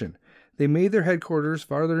construction. They made their headquarters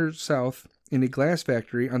farther south in a glass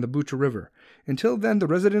factory on the Bucha River. Until then, the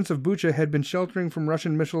residents of Bucha had been sheltering from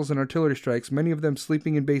Russian missiles and artillery strikes, many of them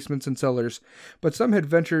sleeping in basements and cellars, but some had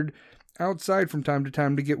ventured outside from time to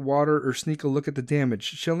time to get water or sneak a look at the damage.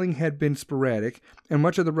 Shelling had been sporadic, and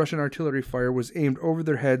much of the Russian artillery fire was aimed over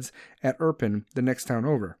their heads at Irpin, the next town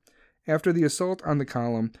over. After the assault on the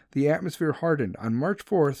column, the atmosphere hardened. On March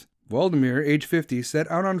 4th, Vladimir, age 50,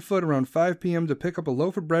 set out on foot around 5 p.m. to pick up a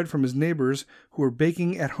loaf of bread from his neighbors who were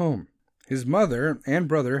baking at home. His mother and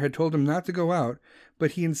brother had told him not to go out,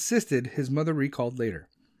 but he insisted. His mother recalled later.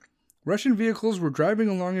 Russian vehicles were driving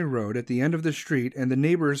along a road at the end of the street, and the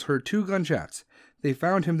neighbors heard 2 gunshots. They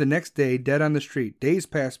found him the next day dead on the street. Days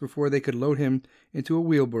passed before they could load him into a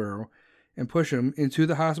wheelbarrow and push him into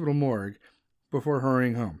the hospital morgue before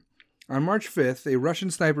hurrying home. On March 5th, a Russian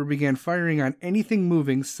sniper began firing on anything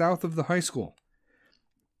moving south of the high school.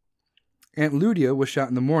 Aunt Ludia was shot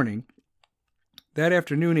in the morning. That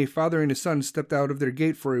afternoon, a father and his son stepped out of their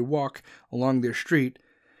gate for a walk along their street,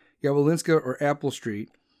 Yabolinska or Apple Street.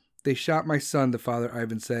 They shot my son, the father,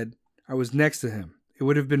 Ivan said. I was next to him. It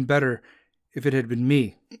would have been better if it had been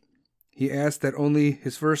me. He asked that only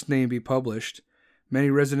his first name be published.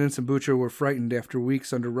 Many residents in Bucha were frightened after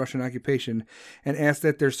weeks under Russian occupation and asked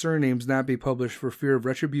that their surnames not be published for fear of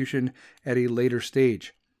retribution at a later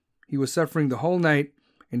stage. He was suffering the whole night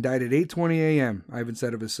and died at 8:20 a.m., Ivan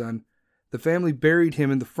said of his son. The family buried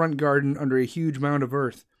him in the front garden under a huge mound of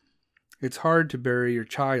earth. It's hard to bury your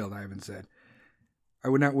child, Ivan said. I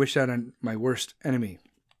would not wish that on my worst enemy.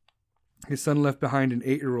 His son left behind an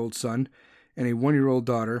 8-year-old son and a 1-year-old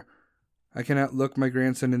daughter. I cannot look my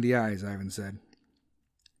grandson in the eyes, Ivan said.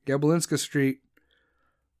 Yabolinska Street,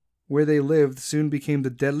 where they lived, soon became the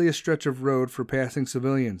deadliest stretch of road for passing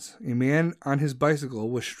civilians. A man on his bicycle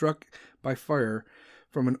was struck by fire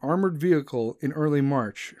from an armored vehicle in early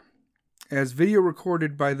March. As video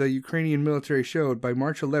recorded by the Ukrainian military showed, by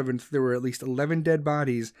March 11th, there were at least 11 dead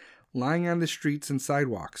bodies lying on the streets and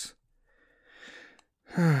sidewalks.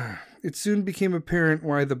 It soon became apparent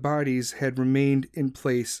why the bodies had remained in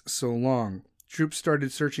place so long. Troops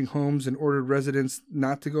started searching homes and ordered residents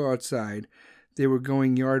not to go outside. They were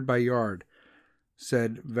going yard by yard,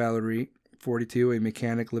 said Valery, 42, a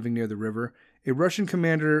mechanic living near the river. A Russian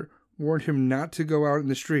commander warned him not to go out in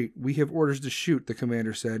the street. We have orders to shoot, the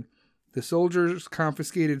commander said. The soldiers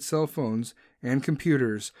confiscated cell phones and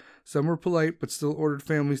computers. Some were polite, but still ordered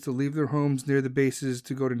families to leave their homes near the bases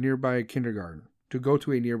to go to a nearby kindergarten.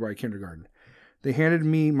 They handed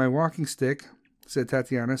me my walking stick, said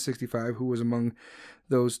Tatiana, 65, who was among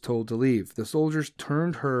those told to leave. The soldiers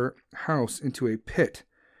turned her house into a pit,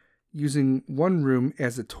 using one room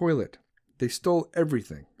as a toilet. They stole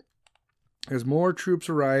everything. As more troops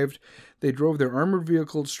arrived, they drove their armored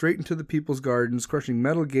vehicles straight into the people's gardens, crushing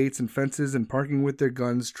metal gates and fences and parking with their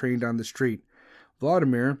guns trained on the street.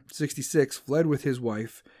 Vladimir, 66, fled with his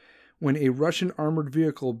wife. When a Russian armored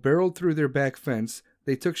vehicle barreled through their back fence,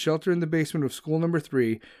 they took shelter in the basement of school number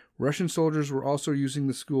 3. Russian soldiers were also using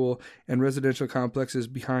the school and residential complexes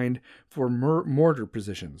behind for mortar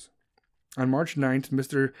positions. On March 9th,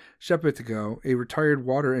 Mr. Shepetiko, a retired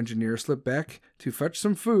water engineer, slipped back to fetch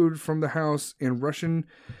some food from the house and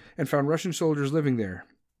found Russian soldiers living there.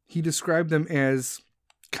 He described them as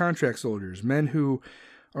contract soldiers, men who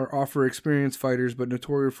are often experienced fighters but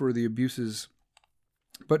notorious for the abuses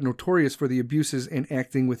and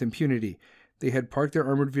acting with impunity. They had parked their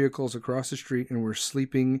armored vehicles across the street and were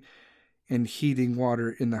sleeping and heating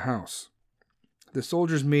water in the house. The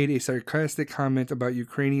soldiers made a sarcastic comment about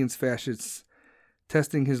Ukrainians fascists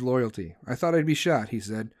testing his loyalty. I thought I'd be shot, he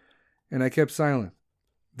said, and I kept silent.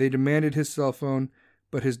 They demanded his cell phone,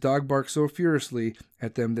 but his dog barked so furiously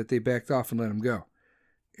at them that they backed off and let him go.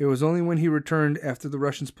 It was only when he returned after the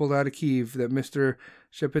Russians pulled out of Kyiv that Mr.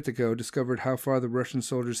 Shepetiko discovered how far the Russian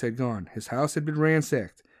soldiers had gone. His house had been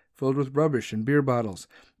ransacked, filled with rubbish and beer bottles.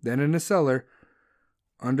 Then in a cellar,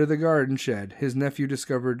 under the garden shed, his nephew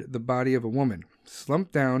discovered the body of a woman,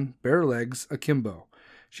 slumped down, bare legs, akimbo.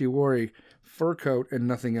 She wore a fur coat and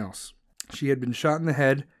nothing else. She had been shot in the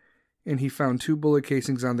head, and he found 2 bullet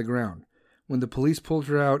casings on the ground. When the police pulled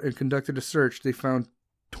her out and conducted a search, they found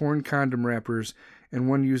torn condom wrappers and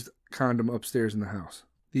one used condom upstairs in the house.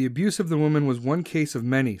 The abuse of the woman was one case of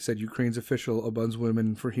many, said Ukraine's official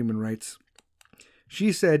Ombudswoman for Human Rights.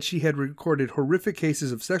 She said she had recorded horrific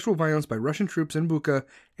cases of sexual violence by Russian troops in Bucha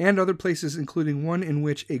and other places, including one in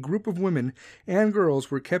which a group of women and girls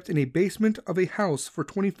were kept in a basement of a house for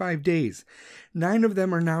 25 days. 9 of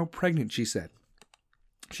them are now pregnant, she said.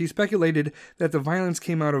 She speculated that the violence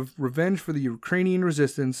came out of revenge for the Ukrainian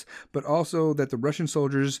resistance, but also that the Russian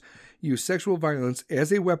soldiers used sexual violence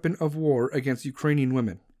as a weapon of war against Ukrainian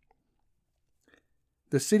women.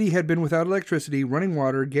 The city had been without electricity, running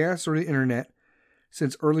water, gas, or the internet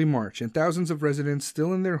since early March, and thousands of residents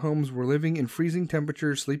still in their homes were living in freezing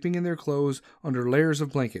temperatures, sleeping in their clothes under layers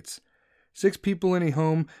of blankets. 6 people in a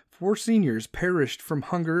home, 4 seniors, perished from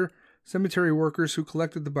hunger, cemetery workers who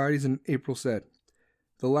collected the bodies in April said.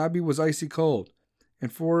 The lobby was icy cold,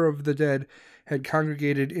 and 4 of the dead had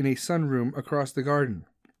congregated in a sunroom across the garden.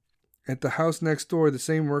 At the house next door, the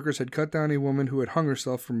same workers had cut down a woman who had hung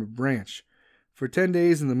herself from a branch. For 10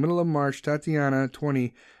 days in the middle of March, Tatiana,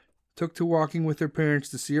 20, took to walking with her parents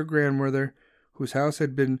to see her grandmother, whose house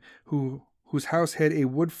had a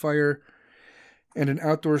wood fire and an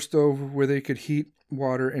outdoor stove where they could heat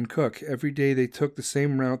water and cook. Every day they took the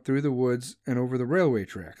same route through the woods and over the railway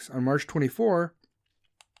tracks. On March 24,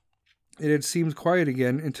 it had seemed quiet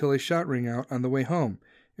again until a shot rang out on the way home.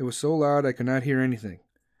 It was so loud I could not hear anything.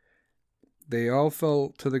 They all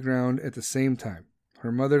fell to the ground at the same time.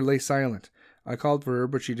 Her mother lay silent. I called for her,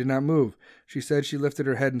 but she did not move. She said she lifted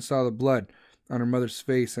her head and saw the blood on her mother's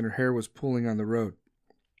face, and her hair was pooling on the road.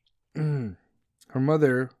 Her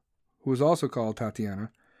mother, who was also called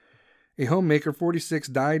Tatiana, a homemaker, 46,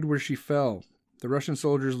 died where she fell. The Russian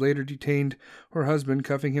soldiers later detained her husband,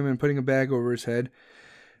 cuffing him and putting a bag over his head.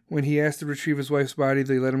 When he asked to retrieve his wife's body,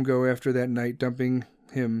 they let him go after that night, dumping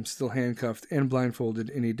him, still handcuffed and blindfolded,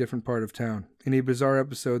 in a different part of town. In a bizarre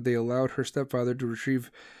episode, they allowed her stepfather to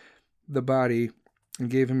retrieve the body and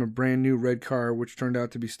gave him a brand new red car, which turned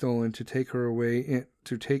out to be stolen, to take her away in.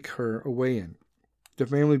 The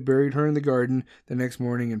family buried her in the garden the next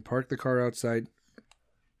morning and parked the car inside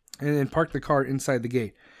the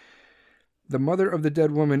gate. The mother of the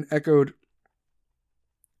dead woman echoed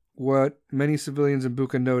what many civilians in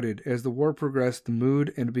Bucha noted. As the war progressed, the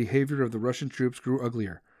mood and behavior of the Russian troops grew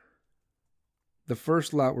uglier. The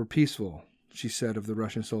first lot were peaceful, she said of the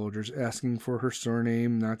Russian soldiers, asking for her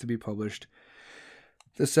surname not to be published.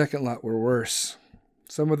 The second lot were worse.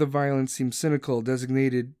 Some of the violence seemed cynical,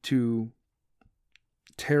 designated to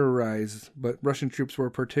terrorize, but Russian troops were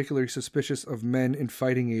particularly suspicious of men in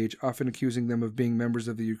fighting age, often accusing them of being members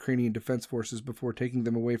of the Ukrainian Defense Forces before taking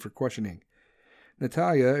them away for questioning.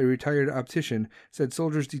 Natalia, a retired optician, said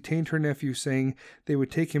soldiers detained her nephew, saying they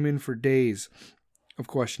would take him in for days of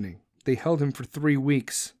questioning. They held him for 3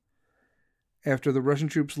 weeks. After the Russian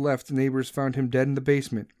troops left, neighbors found him dead in the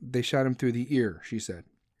basement. They shot him through the ear, she said.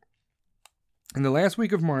 In the last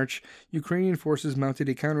week of March, Ukrainian forces mounted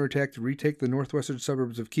a counterattack to retake the northwestern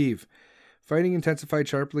suburbs of Kyiv. Fighting intensified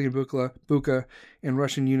sharply in Bucha, and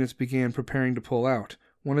Russian units began preparing to pull out.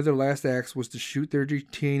 One of their last acts was to shoot their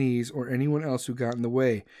detainees or anyone else who got in the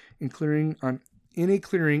way. In a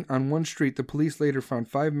clearing on one street, the police later found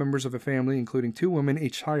 5 members of a family, including 2 women, a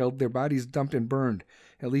child, their bodies dumped and burned.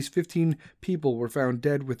 At least 15 people were found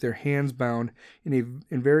dead with their hands bound in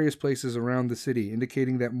various places around the city,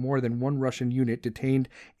 indicating that more than one Russian unit detained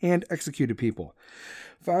and executed people.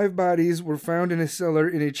 5 bodies were found in a cellar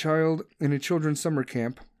in a children's summer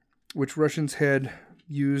camp, which Russians had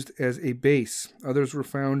used as a base. Others were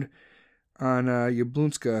found on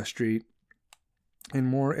Yablunska Street and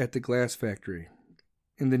more at the glass factory.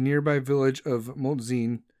 In the nearby village of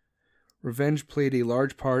Motzin, revenge played a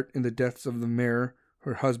large part in the deaths of the mayor,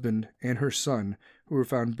 her husband, and her son, who were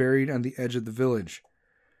found buried on the edge of the village.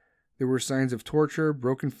 There were signs of torture,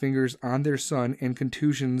 broken fingers on their son, and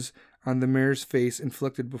contusions on the mayor's face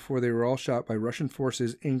inflicted before they were all shot by Russian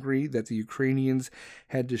forces, angry that the Ukrainians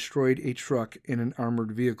had destroyed a truck in an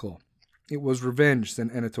armored vehicle. It was revenge, said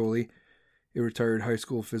Anatoly, a retired high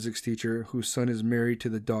school physics teacher whose son is married to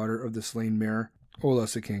the daughter of the slain mayor, Ola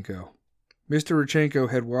Sikhenko. Mr. Rodchenko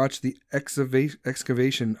had watched the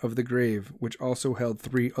excavation of the grave, which also held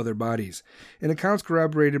 3 other bodies. In accounts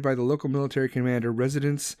corroborated by the local military commander,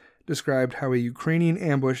 residents described how a Ukrainian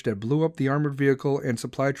ambush that blew up the armored vehicle and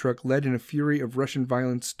supply truck led to a flurry of Russian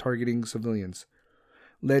violence targeting civilians.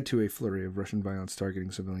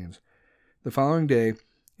 The following day,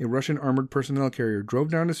 a Russian armored personnel carrier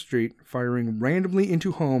drove down the street, firing randomly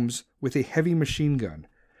into homes with a heavy machine gun,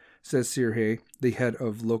 says Sergei, the head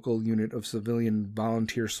of local unit of civilian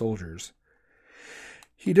volunteer soldiers.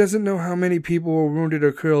 He doesn't know how many people were wounded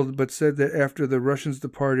or killed, but said that after the Russians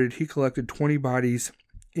departed, he collected 20 bodies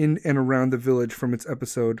in and around the village from this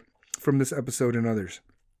episode and others.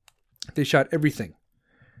 They shot everything,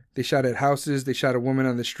 They shot at houses. They shot a woman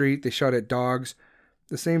on the street. They shot at dogs.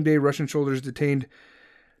 The same day, Russian soldiers detained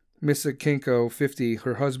Misakenko, 50,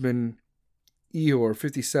 her husband Ihor,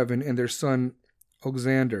 57, and their son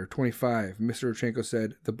Alexander, 25. Mr. Rodchenko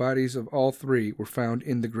said, the bodies of all three were found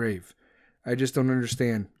in the grave. I just don't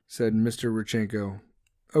understand, said Mr. Rodchenko.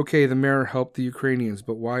 Okay, the mayor helped the Ukrainians,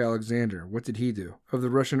 but why Alexander? What did he do? Of the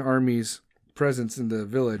Russian army's presence in the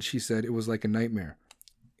village, he said it was like a nightmare.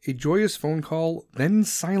 A joyous phone call, then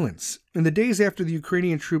silence. In the days after the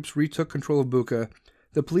Ukrainian troops retook control of Bucha,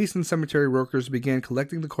 the police and cemetery workers began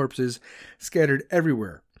collecting the corpses scattered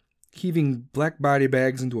everywhere, heaving black body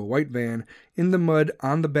bags into a white van. In the mud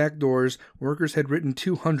on the back doors, workers had written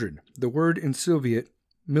 200, the word in Soviet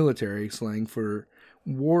military slang for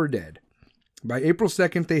war dead. By April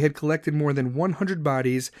 2nd, they had collected more than 100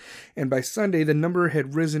 bodies, and by Sunday, the number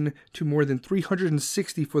had risen to more than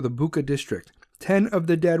 360 for the Bucha district. 10 of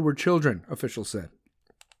the dead were children, officials said.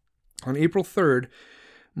 On April 3rd,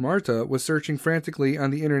 Marta was searching frantically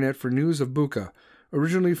on the internet for news of Bucha.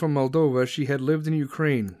 Originally from Moldova, she had lived in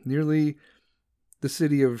Ukraine, nearly the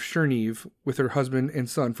city of Cherniv, with her husband and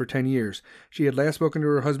son for 10 years. She had last spoken to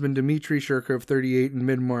her husband Dmitry Shurkov, 38, in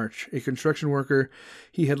mid-March, a construction worker.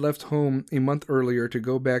 He had left home a month earlier to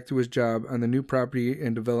go back to his job on the new property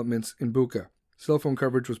and developments in Bucha. Cell phone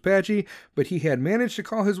coverage was patchy, but he had managed to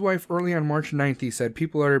call his wife early on March 9th. He said,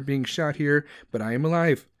 people are being shot here, but I am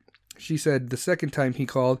alive. She said the second time he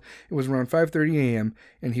called, it was around 5:30 a.m.,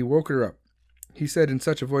 and he woke her up. He said in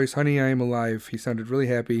such a voice, honey, I am alive. He sounded really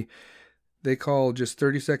happy. The call, just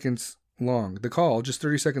 30 seconds long,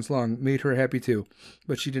 made her happy too,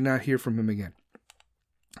 but she did not hear from him again.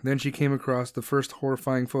 Then she came across the first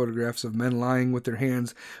horrifying photographs of men lying with their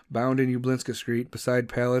hands bound in Yablinska Street beside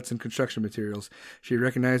pallets and construction materials. She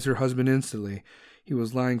recognized her husband instantly. He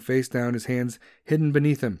was lying face down, his hands hidden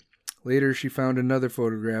beneath him. Later, she found another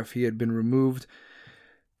photograph. He had been removed,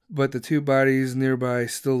 but the two bodies nearby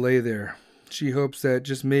still lay there. She hopes that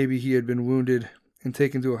just maybe he had been wounded and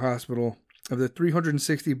taken to a hospital. Of the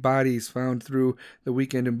 360 bodies found through the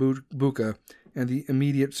weekend in Bucha and the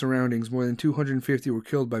immediate surroundings, more than 250 were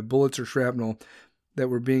killed by bullets or shrapnel that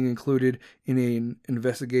were being included in an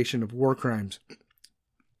investigation of war crimes.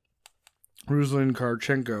 Ruslan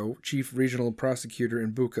Karchenko, chief regional prosecutor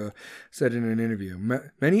in Bucha, said in an interview,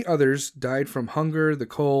 many others died from hunger, the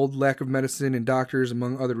cold, lack of medicine, and doctors,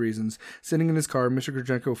 among other reasons. Sitting in his car, Mr.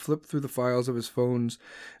 Karchenko flipped through the files of his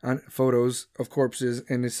photos of corpses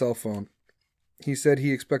and his cell phone. He said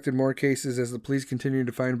he expected more cases as the police continued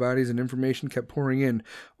to find bodies and information kept pouring in.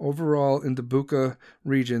 Overall, in the Bucha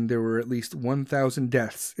region, there were at least 1,000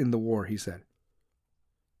 deaths in the war, he said.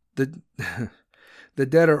 The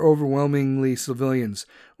dead are overwhelmingly civilians.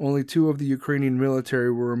 Only 2 of the Ukrainian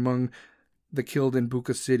military were among the killed in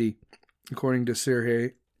Bucha city, according to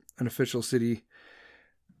Sergei, an official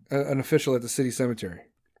at the city cemetery.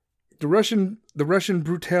 The Russian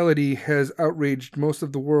brutality has outraged most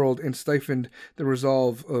of the world and stifled the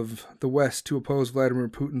resolve of the West to oppose Vladimir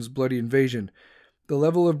Putin's bloody invasion. The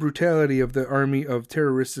level of brutality of the army of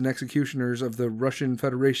terrorists and executioners of the Russian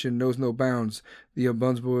Federation knows no bounds, the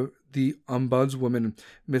ombudswoman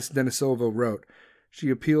Ms. Denisova wrote. She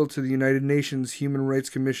appealed to the United Nations Human Rights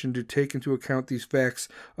Commission to take into account these facts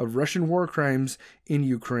of Russian war crimes in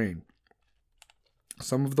Ukraine.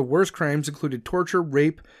 Some of the worst crimes included torture,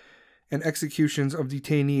 rape, and executions of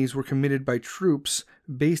detainees were committed by troops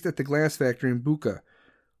based at the glass factory in Bucha,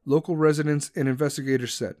 local residents and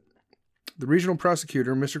investigators said. The regional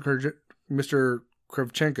prosecutor, Mr.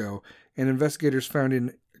 Kravchenko, and investigators found a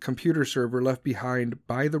computer server left behind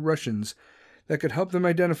by the Russians that could help them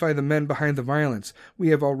identify the men behind the violence. We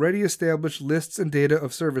have already established lists and data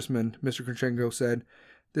of servicemen, Mr. Kravchenko said.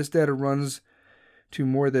 This data runs to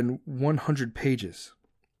more than 100 pages.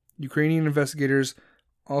 Ukrainian investigators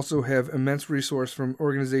also have immense resource from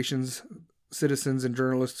organizations, citizens, and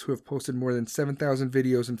journalists who have posted more than 7,000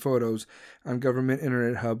 videos and photos on government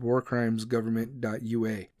internet hub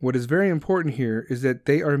warcrimesgovernment.ua. What is very important here is that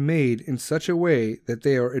they are made in such a way that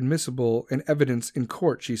they are admissible in evidence in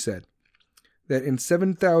court, she said. That in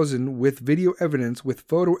 7,000 with video evidence, with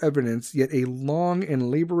photo evidence, yet a long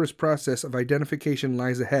and laborious process of identification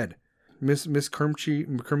lies ahead. Miss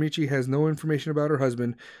Kermichi has no information about her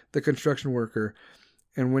husband, the construction worker,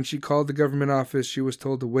 and when she called the government office, she was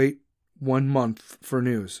told to wait 1 month for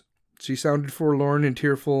news. She sounded forlorn and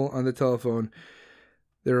tearful on the telephone.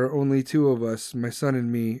 There are only 2 of us, my son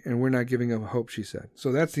and me, and we're not giving up hope, she said.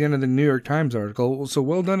 So that's the end of the New York Times article. So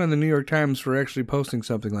well done on the New York Times for actually posting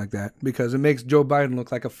something like that, because it makes Joe Biden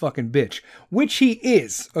look like a fucking bitch, which he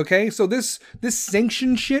is, okay? So this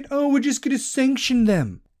sanction shit, we're just going to sanction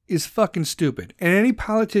them. is fucking stupid. And any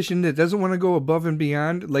politician that doesn't want to go above and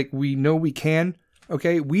beyond like we know we can,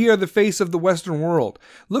 okay? We are the face of the Western world.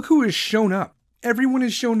 Look who has shown up. Everyone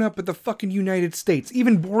has shown up at the fucking United States.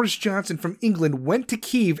 Even Boris Johnson from England went to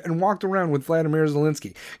Kyiv and walked around with Vladimir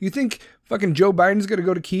Zelensky. You think fucking Joe Biden's gonna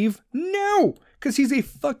go to Kyiv? No! Because he's a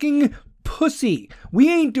fucking pussy. We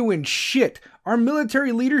ain't doing shit. Our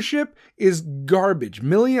military leadership is garbage.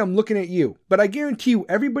 Millie, I'm looking at you. But I guarantee you,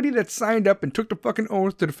 everybody that signed up and took the fucking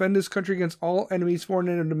oath to defend this country against all enemies, foreign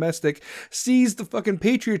and domestic, sees the fucking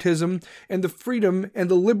patriotism and the freedom and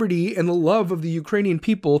the liberty and the love of the Ukrainian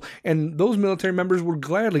people, and those military members would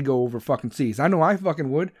gladly go over fucking seas. I know I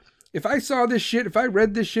fucking would. If I saw this shit, if I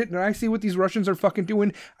read this shit, and I see what these Russians are fucking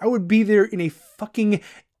doing, I would be there in a fucking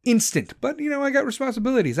instant. But, you know, I got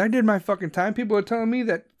responsibilities. I did my fucking time. People are telling me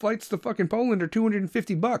that flights to fucking Poland are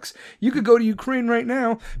 $250. You could go to Ukraine right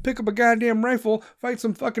now, pick up a goddamn rifle, fight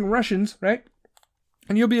some fucking Russians, right?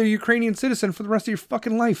 And you'll be a Ukrainian citizen for the rest of your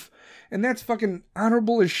fucking life. And that's fucking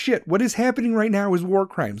honorable as shit. What is happening right now is war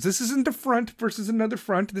crimes. This isn't a front versus another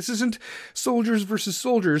front. This isn't soldiers versus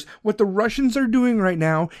soldiers. What the Russians are doing right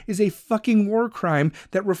now is a fucking war crime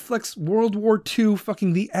that reflects World War II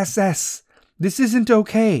fucking the SS. This isn't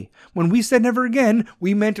okay. When we said never again,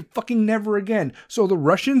 we meant fucking never again. So the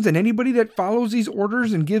Russians and anybody that follows these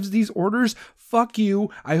orders and gives these orders, fuck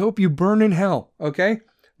you. I hope you burn in hell, okay?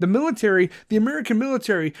 The military, the American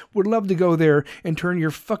military, would love to go there and turn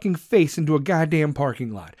your fucking face into a goddamn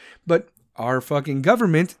parking lot. But our fucking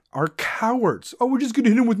government are cowards. Oh, we're just going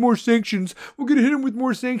to hit them with more sanctions. We're going to hit them with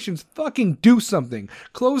more sanctions. Fucking do something.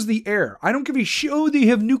 Close the air. I don't give a shit. Oh, they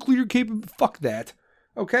have nuclear capability. Fuck that.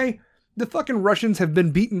 Okay? The fucking Russians have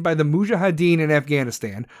been beaten by the Mujahideen in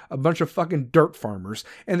Afghanistan, a bunch of fucking dirt farmers,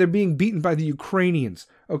 and they're being beaten by the Ukrainians,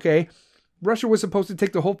 okay? Russia was supposed to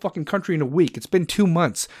take the whole fucking country in a week. It's been 2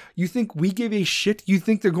 months. You think we give a shit? You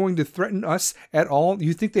think they're going to threaten us at all?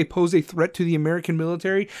 You think they pose a threat to the American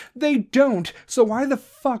military? They don't, so why the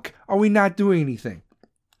fuck are we not doing anything?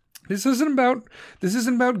 This isn't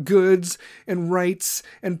about goods and rights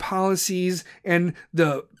and policies and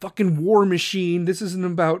the fucking war machine. This isn't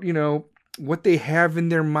about, you know, what they have in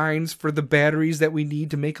their minds for the batteries that we need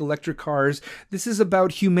to make electric cars. This is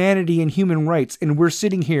about humanity and human rights, and we're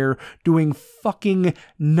sitting here doing fucking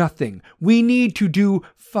nothing. We need to do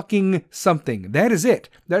fucking something. That is it.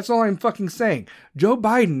 That's all I'm fucking saying. Joe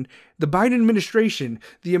Biden, the Biden administration,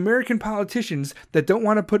 the American politicians that don't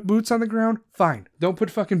want to put boots on the ground, fine. Don't put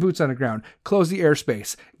fucking boots on the ground. Close the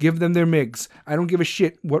airspace. Give them their MiGs. I don't give a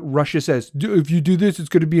shit what Russia says. If you do this, it's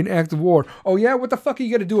going to be an act of war. Oh yeah? What the fuck are you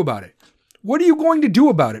going to do about it? What are you going to do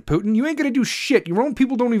about it, Putin? You ain't going to do shit. Your own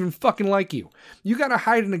people don't even fucking like you. You got to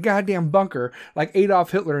hide in a goddamn bunker like Adolf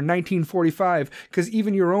Hitler in 1945 because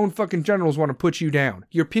even your own fucking generals want to put you down.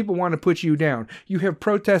 Your people want to put you down. You have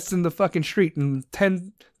protests in the fucking street and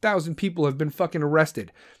 10,000 people have been fucking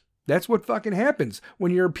arrested. That's what fucking happens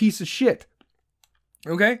when you're a piece of shit.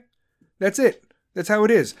 Okay? That's it. That's how it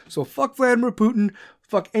is. So fuck Vladimir Putin.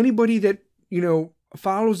 Fuck anybody that, you know,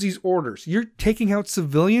 follows these orders. You're taking out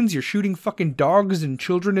civilians. You're shooting fucking dogs and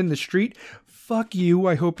children in the street. Fuck you.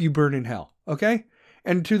 I hope you burn in hell. Okay?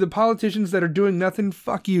 And to the politicians that are doing nothing,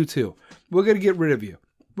 fuck you too. We're going to get rid of you.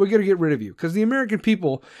 We're going to get rid of you. Because the American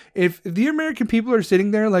people, if the American people are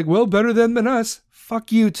sitting there like, well, better than us,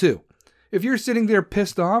 fuck you too. If you're sitting there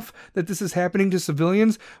pissed off that this is happening to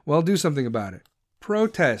civilians, well, do something about it.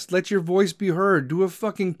 Protest. Let your voice be heard. Do a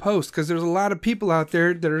fucking post, because there's a lot of people out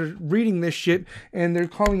there that are reading this shit and they're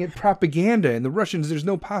calling it propaganda. And the Russians, there's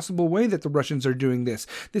no possible way that the Russians are doing this.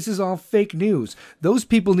 This is all fake news. Those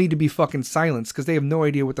people need to be fucking silenced because they have no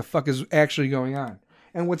idea what the fuck is actually going on.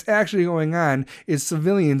 And what's actually going on is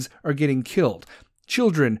civilians are getting killed.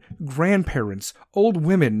 Children, grandparents, old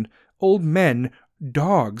women, old men,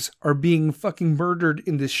 dogs are being fucking murdered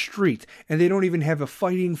in the street, and they don't even have a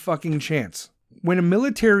fighting fucking chance. When a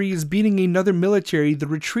military is beating another military, the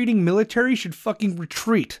retreating military should fucking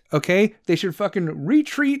retreat, okay? They should fucking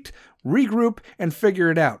retreat, regroup, and figure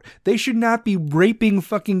it out. They should not be raping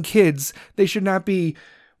fucking kids. They should not be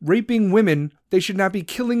raping women. They should not be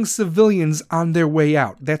killing civilians on their way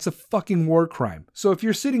out. That's a fucking war crime. So if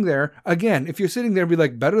you're sitting there, again, if you're sitting there and be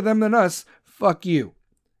like, better them than us, fuck you.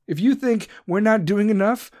 If you think we're not doing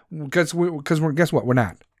enough, because guess what? We're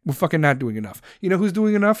not. We're fucking not doing enough. You know who's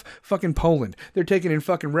doing enough? Fucking Poland. They're taking in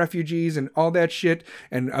fucking refugees and all that shit.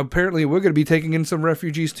 And apparently we're going to be taking in some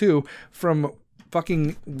refugees too from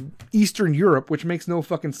fucking Eastern Europe, which makes no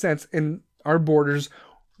fucking sense. And our borders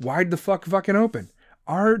wide the fucking open.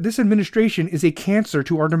 This administration is a cancer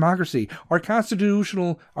to our democracy. Our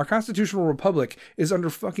constitutional republic is under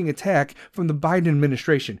fucking attack from the Biden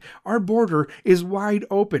administration. Our border is wide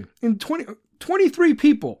open. And 23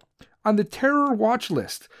 people on the terror watch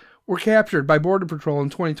list were captured by Border Patrol in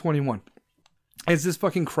 2021. As this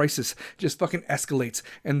fucking crisis just fucking escalates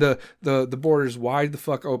and the border's wide the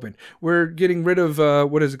fuck open. We're getting rid of,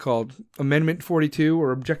 what is it called? Amendment 42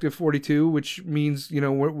 or Objective 42, which means,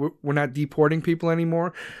 we're not deporting people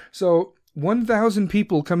anymore. So 1,000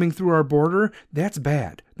 people coming through our border, that's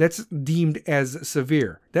bad. That's deemed as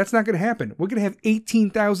severe. That's not going to happen. We're going to have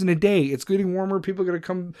 18,000 a day. It's getting warmer. People are going to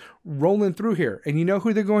come rolling through here. And you know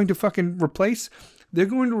who they're going to fucking replace? They're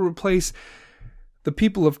going to replace the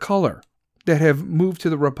people of color that have moved to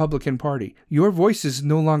the Republican Party. Your voices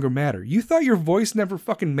no longer matter. You thought your voice never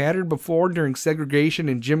fucking mattered before during segregation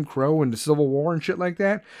and Jim Crow and the Civil War and shit like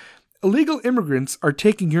that? Illegal immigrants are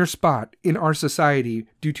taking your spot in our society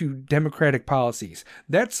due to democratic policies.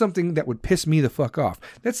 That's something that would piss me the fuck off.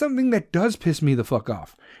 That's something that does piss me the fuck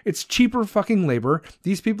off. It's cheaper fucking labor.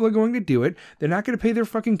 These people are going to do it. They're not going to pay their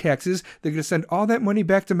fucking taxes. They're going to send all that money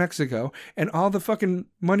back to Mexico, and all the fucking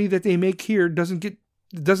money that they make here doesn't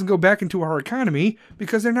go back into our economy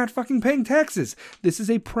because they're not fucking paying taxes. This is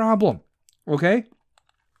a problem. Okay?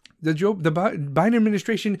 The Biden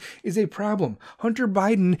administration is a problem. Hunter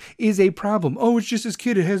Biden is a problem. Oh, it's just his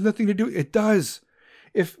kid. It has nothing to do. It does.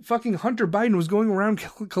 If fucking Hunter Biden was going around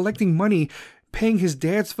collecting money, paying his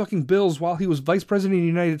dad's fucking bills while he was vice president of the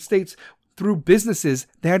United States through businesses,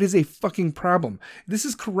 that is a fucking problem. This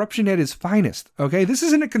is corruption at its finest. Okay? This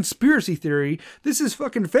isn't a conspiracy theory. This is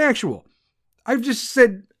fucking factual. I've just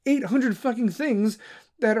said 800 fucking things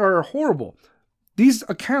that are horrible. These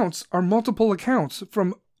accounts are multiple accounts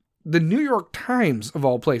from the New York Times of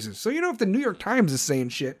all places. So, if the New York Times is saying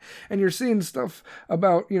shit and you're seeing stuff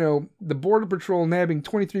about, the Border Patrol nabbing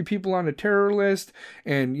 23 people on a terror list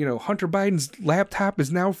and, Hunter Biden's laptop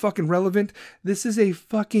is now fucking relevant, this is a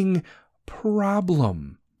fucking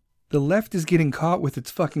problem. The left is getting caught with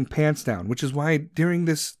its fucking pants down, which is why during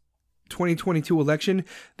this 2022 election,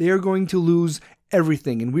 they are going to lose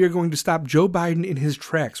everything, and we are going to stop Joe Biden in his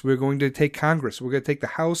tracks. We're going to take Congress. We're going to take the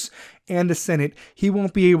House and the Senate. He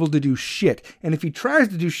won't be able to do shit. And if he tries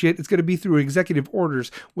to do shit, it's going to be through executive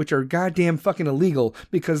orders, which are goddamn fucking illegal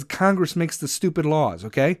because Congress makes the stupid laws,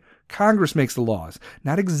 okay? Congress makes the laws,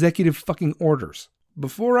 not executive fucking orders.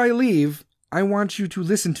 Before I leave, I want you to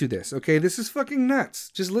listen to this, okay? This is fucking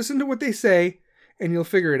nuts. Just listen to what they say, and you'll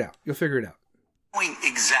figure it out. Doing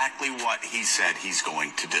exactly what he said he's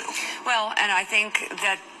going to do. Well, and I think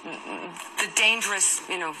that the dangerous,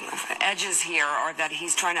 edges here are that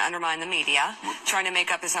he's trying to undermine the media, trying to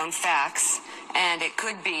make up his own facts, and it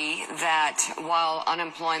could be that while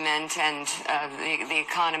unemployment and the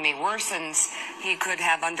economy worsens, he could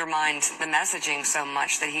have undermined the messaging so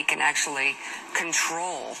much that he can actually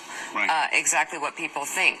control exactly what people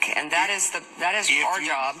think, and that is our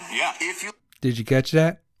job. Yeah. Did you catch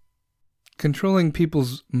that? Controlling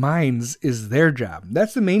people's minds is their job.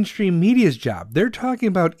 That's the mainstream media's job. They're talking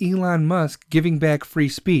about Elon Musk giving back free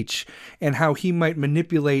speech and how he might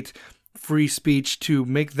manipulate free speech to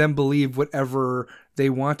make them believe whatever they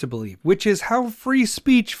want to believe, which is how free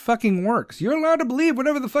speech fucking works. You're allowed to believe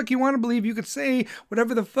whatever the fuck you want to believe. You could say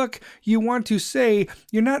whatever the fuck you want to say.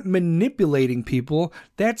 You're not manipulating people.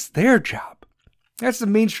 That's their job. That's the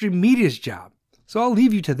mainstream media's job. So I'll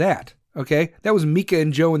leave you to that. Okay, that was Mika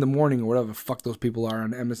and Joe in the morning or whatever the fuck those people are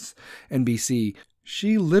on MSNBC.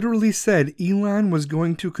 She literally said Elon was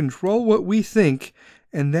going to control what we think,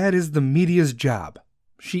 and that is the media's job.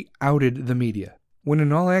 She outed the media. When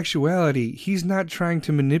in all actuality, he's not trying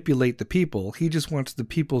to manipulate the people. He just wants the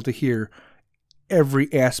people to hear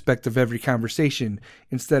every aspect of every conversation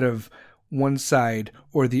instead of one side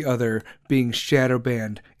or the other being shadow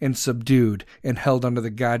banned and subdued and held under the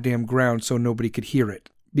goddamn ground so nobody could hear it.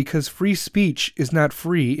 Because free speech is not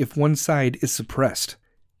free if one side is suppressed.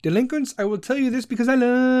 Delinquents, I will tell you this because I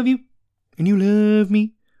love you, and you love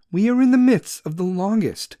me. We are in the midst of the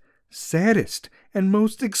longest, saddest, and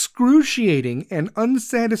most excruciating and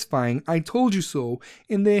unsatisfying I told you so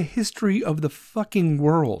in the history of the fucking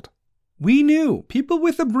world. We knew, people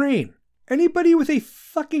with a brain, anybody with a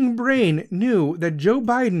fucking brain knew that Joe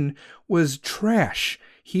Biden was trash.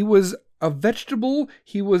 He was a vegetable.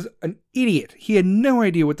 He was an idiot. He had no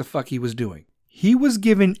idea what the fuck he was doing. He was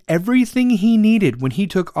given everything he needed when he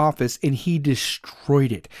took office, and he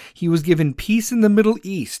destroyed it. He was given peace in the Middle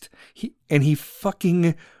East, and he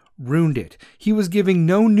fucking ruined it. He was given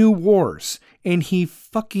no new wars, and he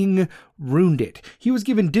fucking ruined it. He was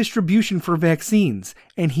given distribution for vaccines,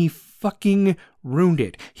 and he fucking ruined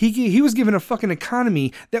it. He was given a fucking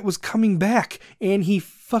economy that was coming back, and he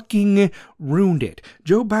fucking ruined it.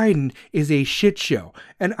 Joe Biden is a shit show.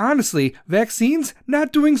 And honestly, vaccines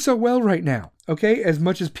not doing so well right now. Okay? As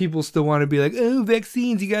much as people still want to be like, oh,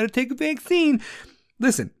 vaccines, you got to take a vaccine.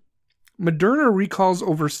 Listen, Moderna recalls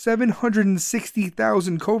over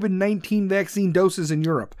 760,000 COVID-19 vaccine doses in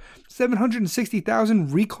Europe.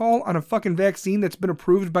 760,000 recall on a fucking vaccine that's been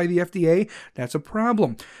approved by the FDA? That's a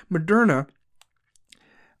problem. Moderna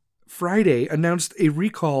Friday announced a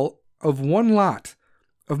recall of one lot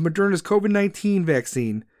of Moderna's COVID-19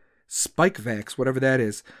 vaccine, Spikevax, whatever that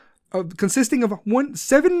is, consisting of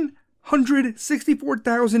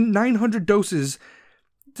 764,900 doses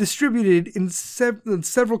distributed in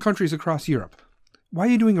several countries across Europe. Why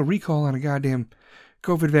are you doing a recall on a goddamn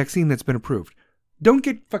COVID vaccine that's been approved? Don't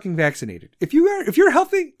get fucking vaccinated. If you're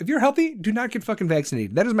healthy, do not get fucking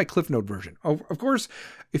vaccinated. That is my Cliff Note version. Of course,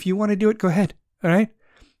 if you want to do it, go ahead. All right?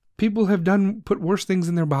 People have put worse things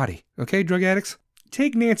in their body. Okay, drug addicts?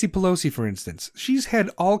 Take Nancy Pelosi, for instance. She's had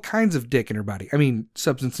all kinds of dick in her body. I mean,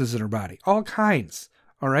 substances in her body. All kinds.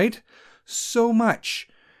 All right? So much.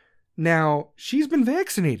 Now, she's been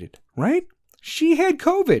vaccinated, right? She had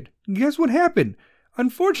COVID. Guess what happened?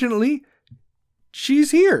 Unfortunately,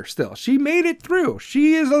 she's here still. She made it through.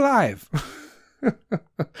 She is alive.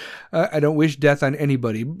 I don't wish death on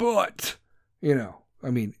anybody, but, natural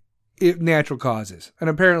causes. And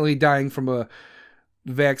apparently dying from a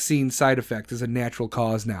vaccine side effect is a natural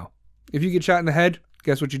cause now. If you get shot in the head,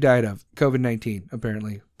 guess what you died of? COVID-19,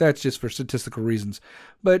 apparently. That's just for statistical reasons.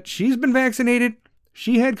 But she's been vaccinated.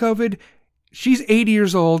 She had COVID. She's 80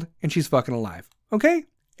 years old, and she's fucking alive. Okay?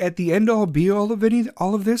 At the end all be all of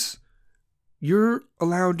this, you're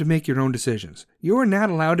allowed to make your own decisions. You're not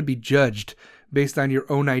allowed to be judged based on your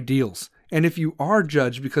own ideals. And if you are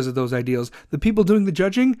judged because of those ideals, the people doing the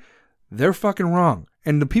judging, they're fucking wrong.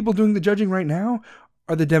 And the people doing the judging right now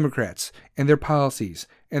are the Democrats and their policies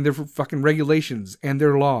and their fucking regulations and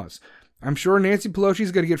their laws. I'm sure Nancy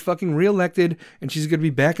Pelosi's going to get fucking reelected, and she's going to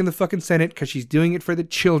be back in the fucking Senate because she's doing it for the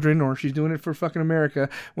children, or she's doing it for fucking America,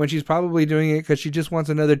 when she's probably doing it because she just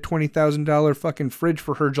wants another $20,000 fucking fridge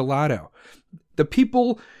for her gelato. The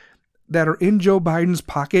people that are in Joe Biden's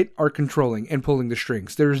pocket are controlling and pulling the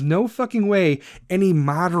strings. There's no fucking way any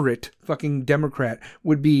moderate fucking Democrat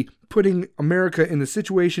would be putting America in the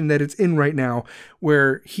situation that it's in right now,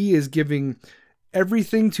 where he is giving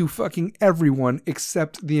everything to fucking everyone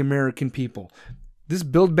except the American people. This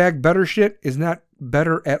Build Back Better shit is not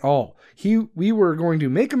better at all. We were going to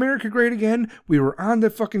make America great again. We were on the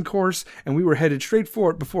fucking course, and we were headed straight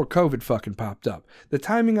for it before COVID fucking popped up. The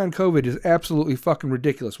timing on COVID is absolutely fucking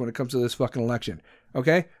ridiculous when it comes to this fucking election.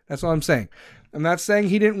 Okay? That's all I'm saying. I'm not saying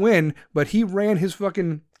he didn't win, but he ran his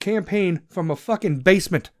fucking campaign from a fucking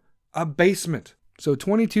basement. A basement. So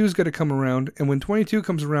 22 is going to come around, and when 22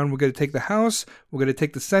 comes around, we're going to take the House, we're going to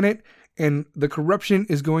take the Senate, and the corruption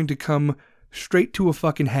is going to come straight to a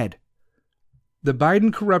fucking head. The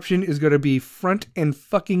Biden corruption is going to be front and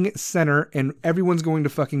fucking center, and everyone's going to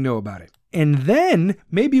fucking know about it. And then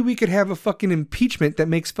maybe we could have a fucking impeachment that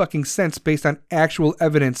makes fucking sense based on actual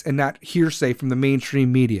evidence and not hearsay from the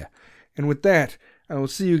mainstream media. And with that, I will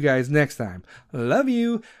see you guys next time. Love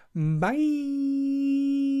you. Bye.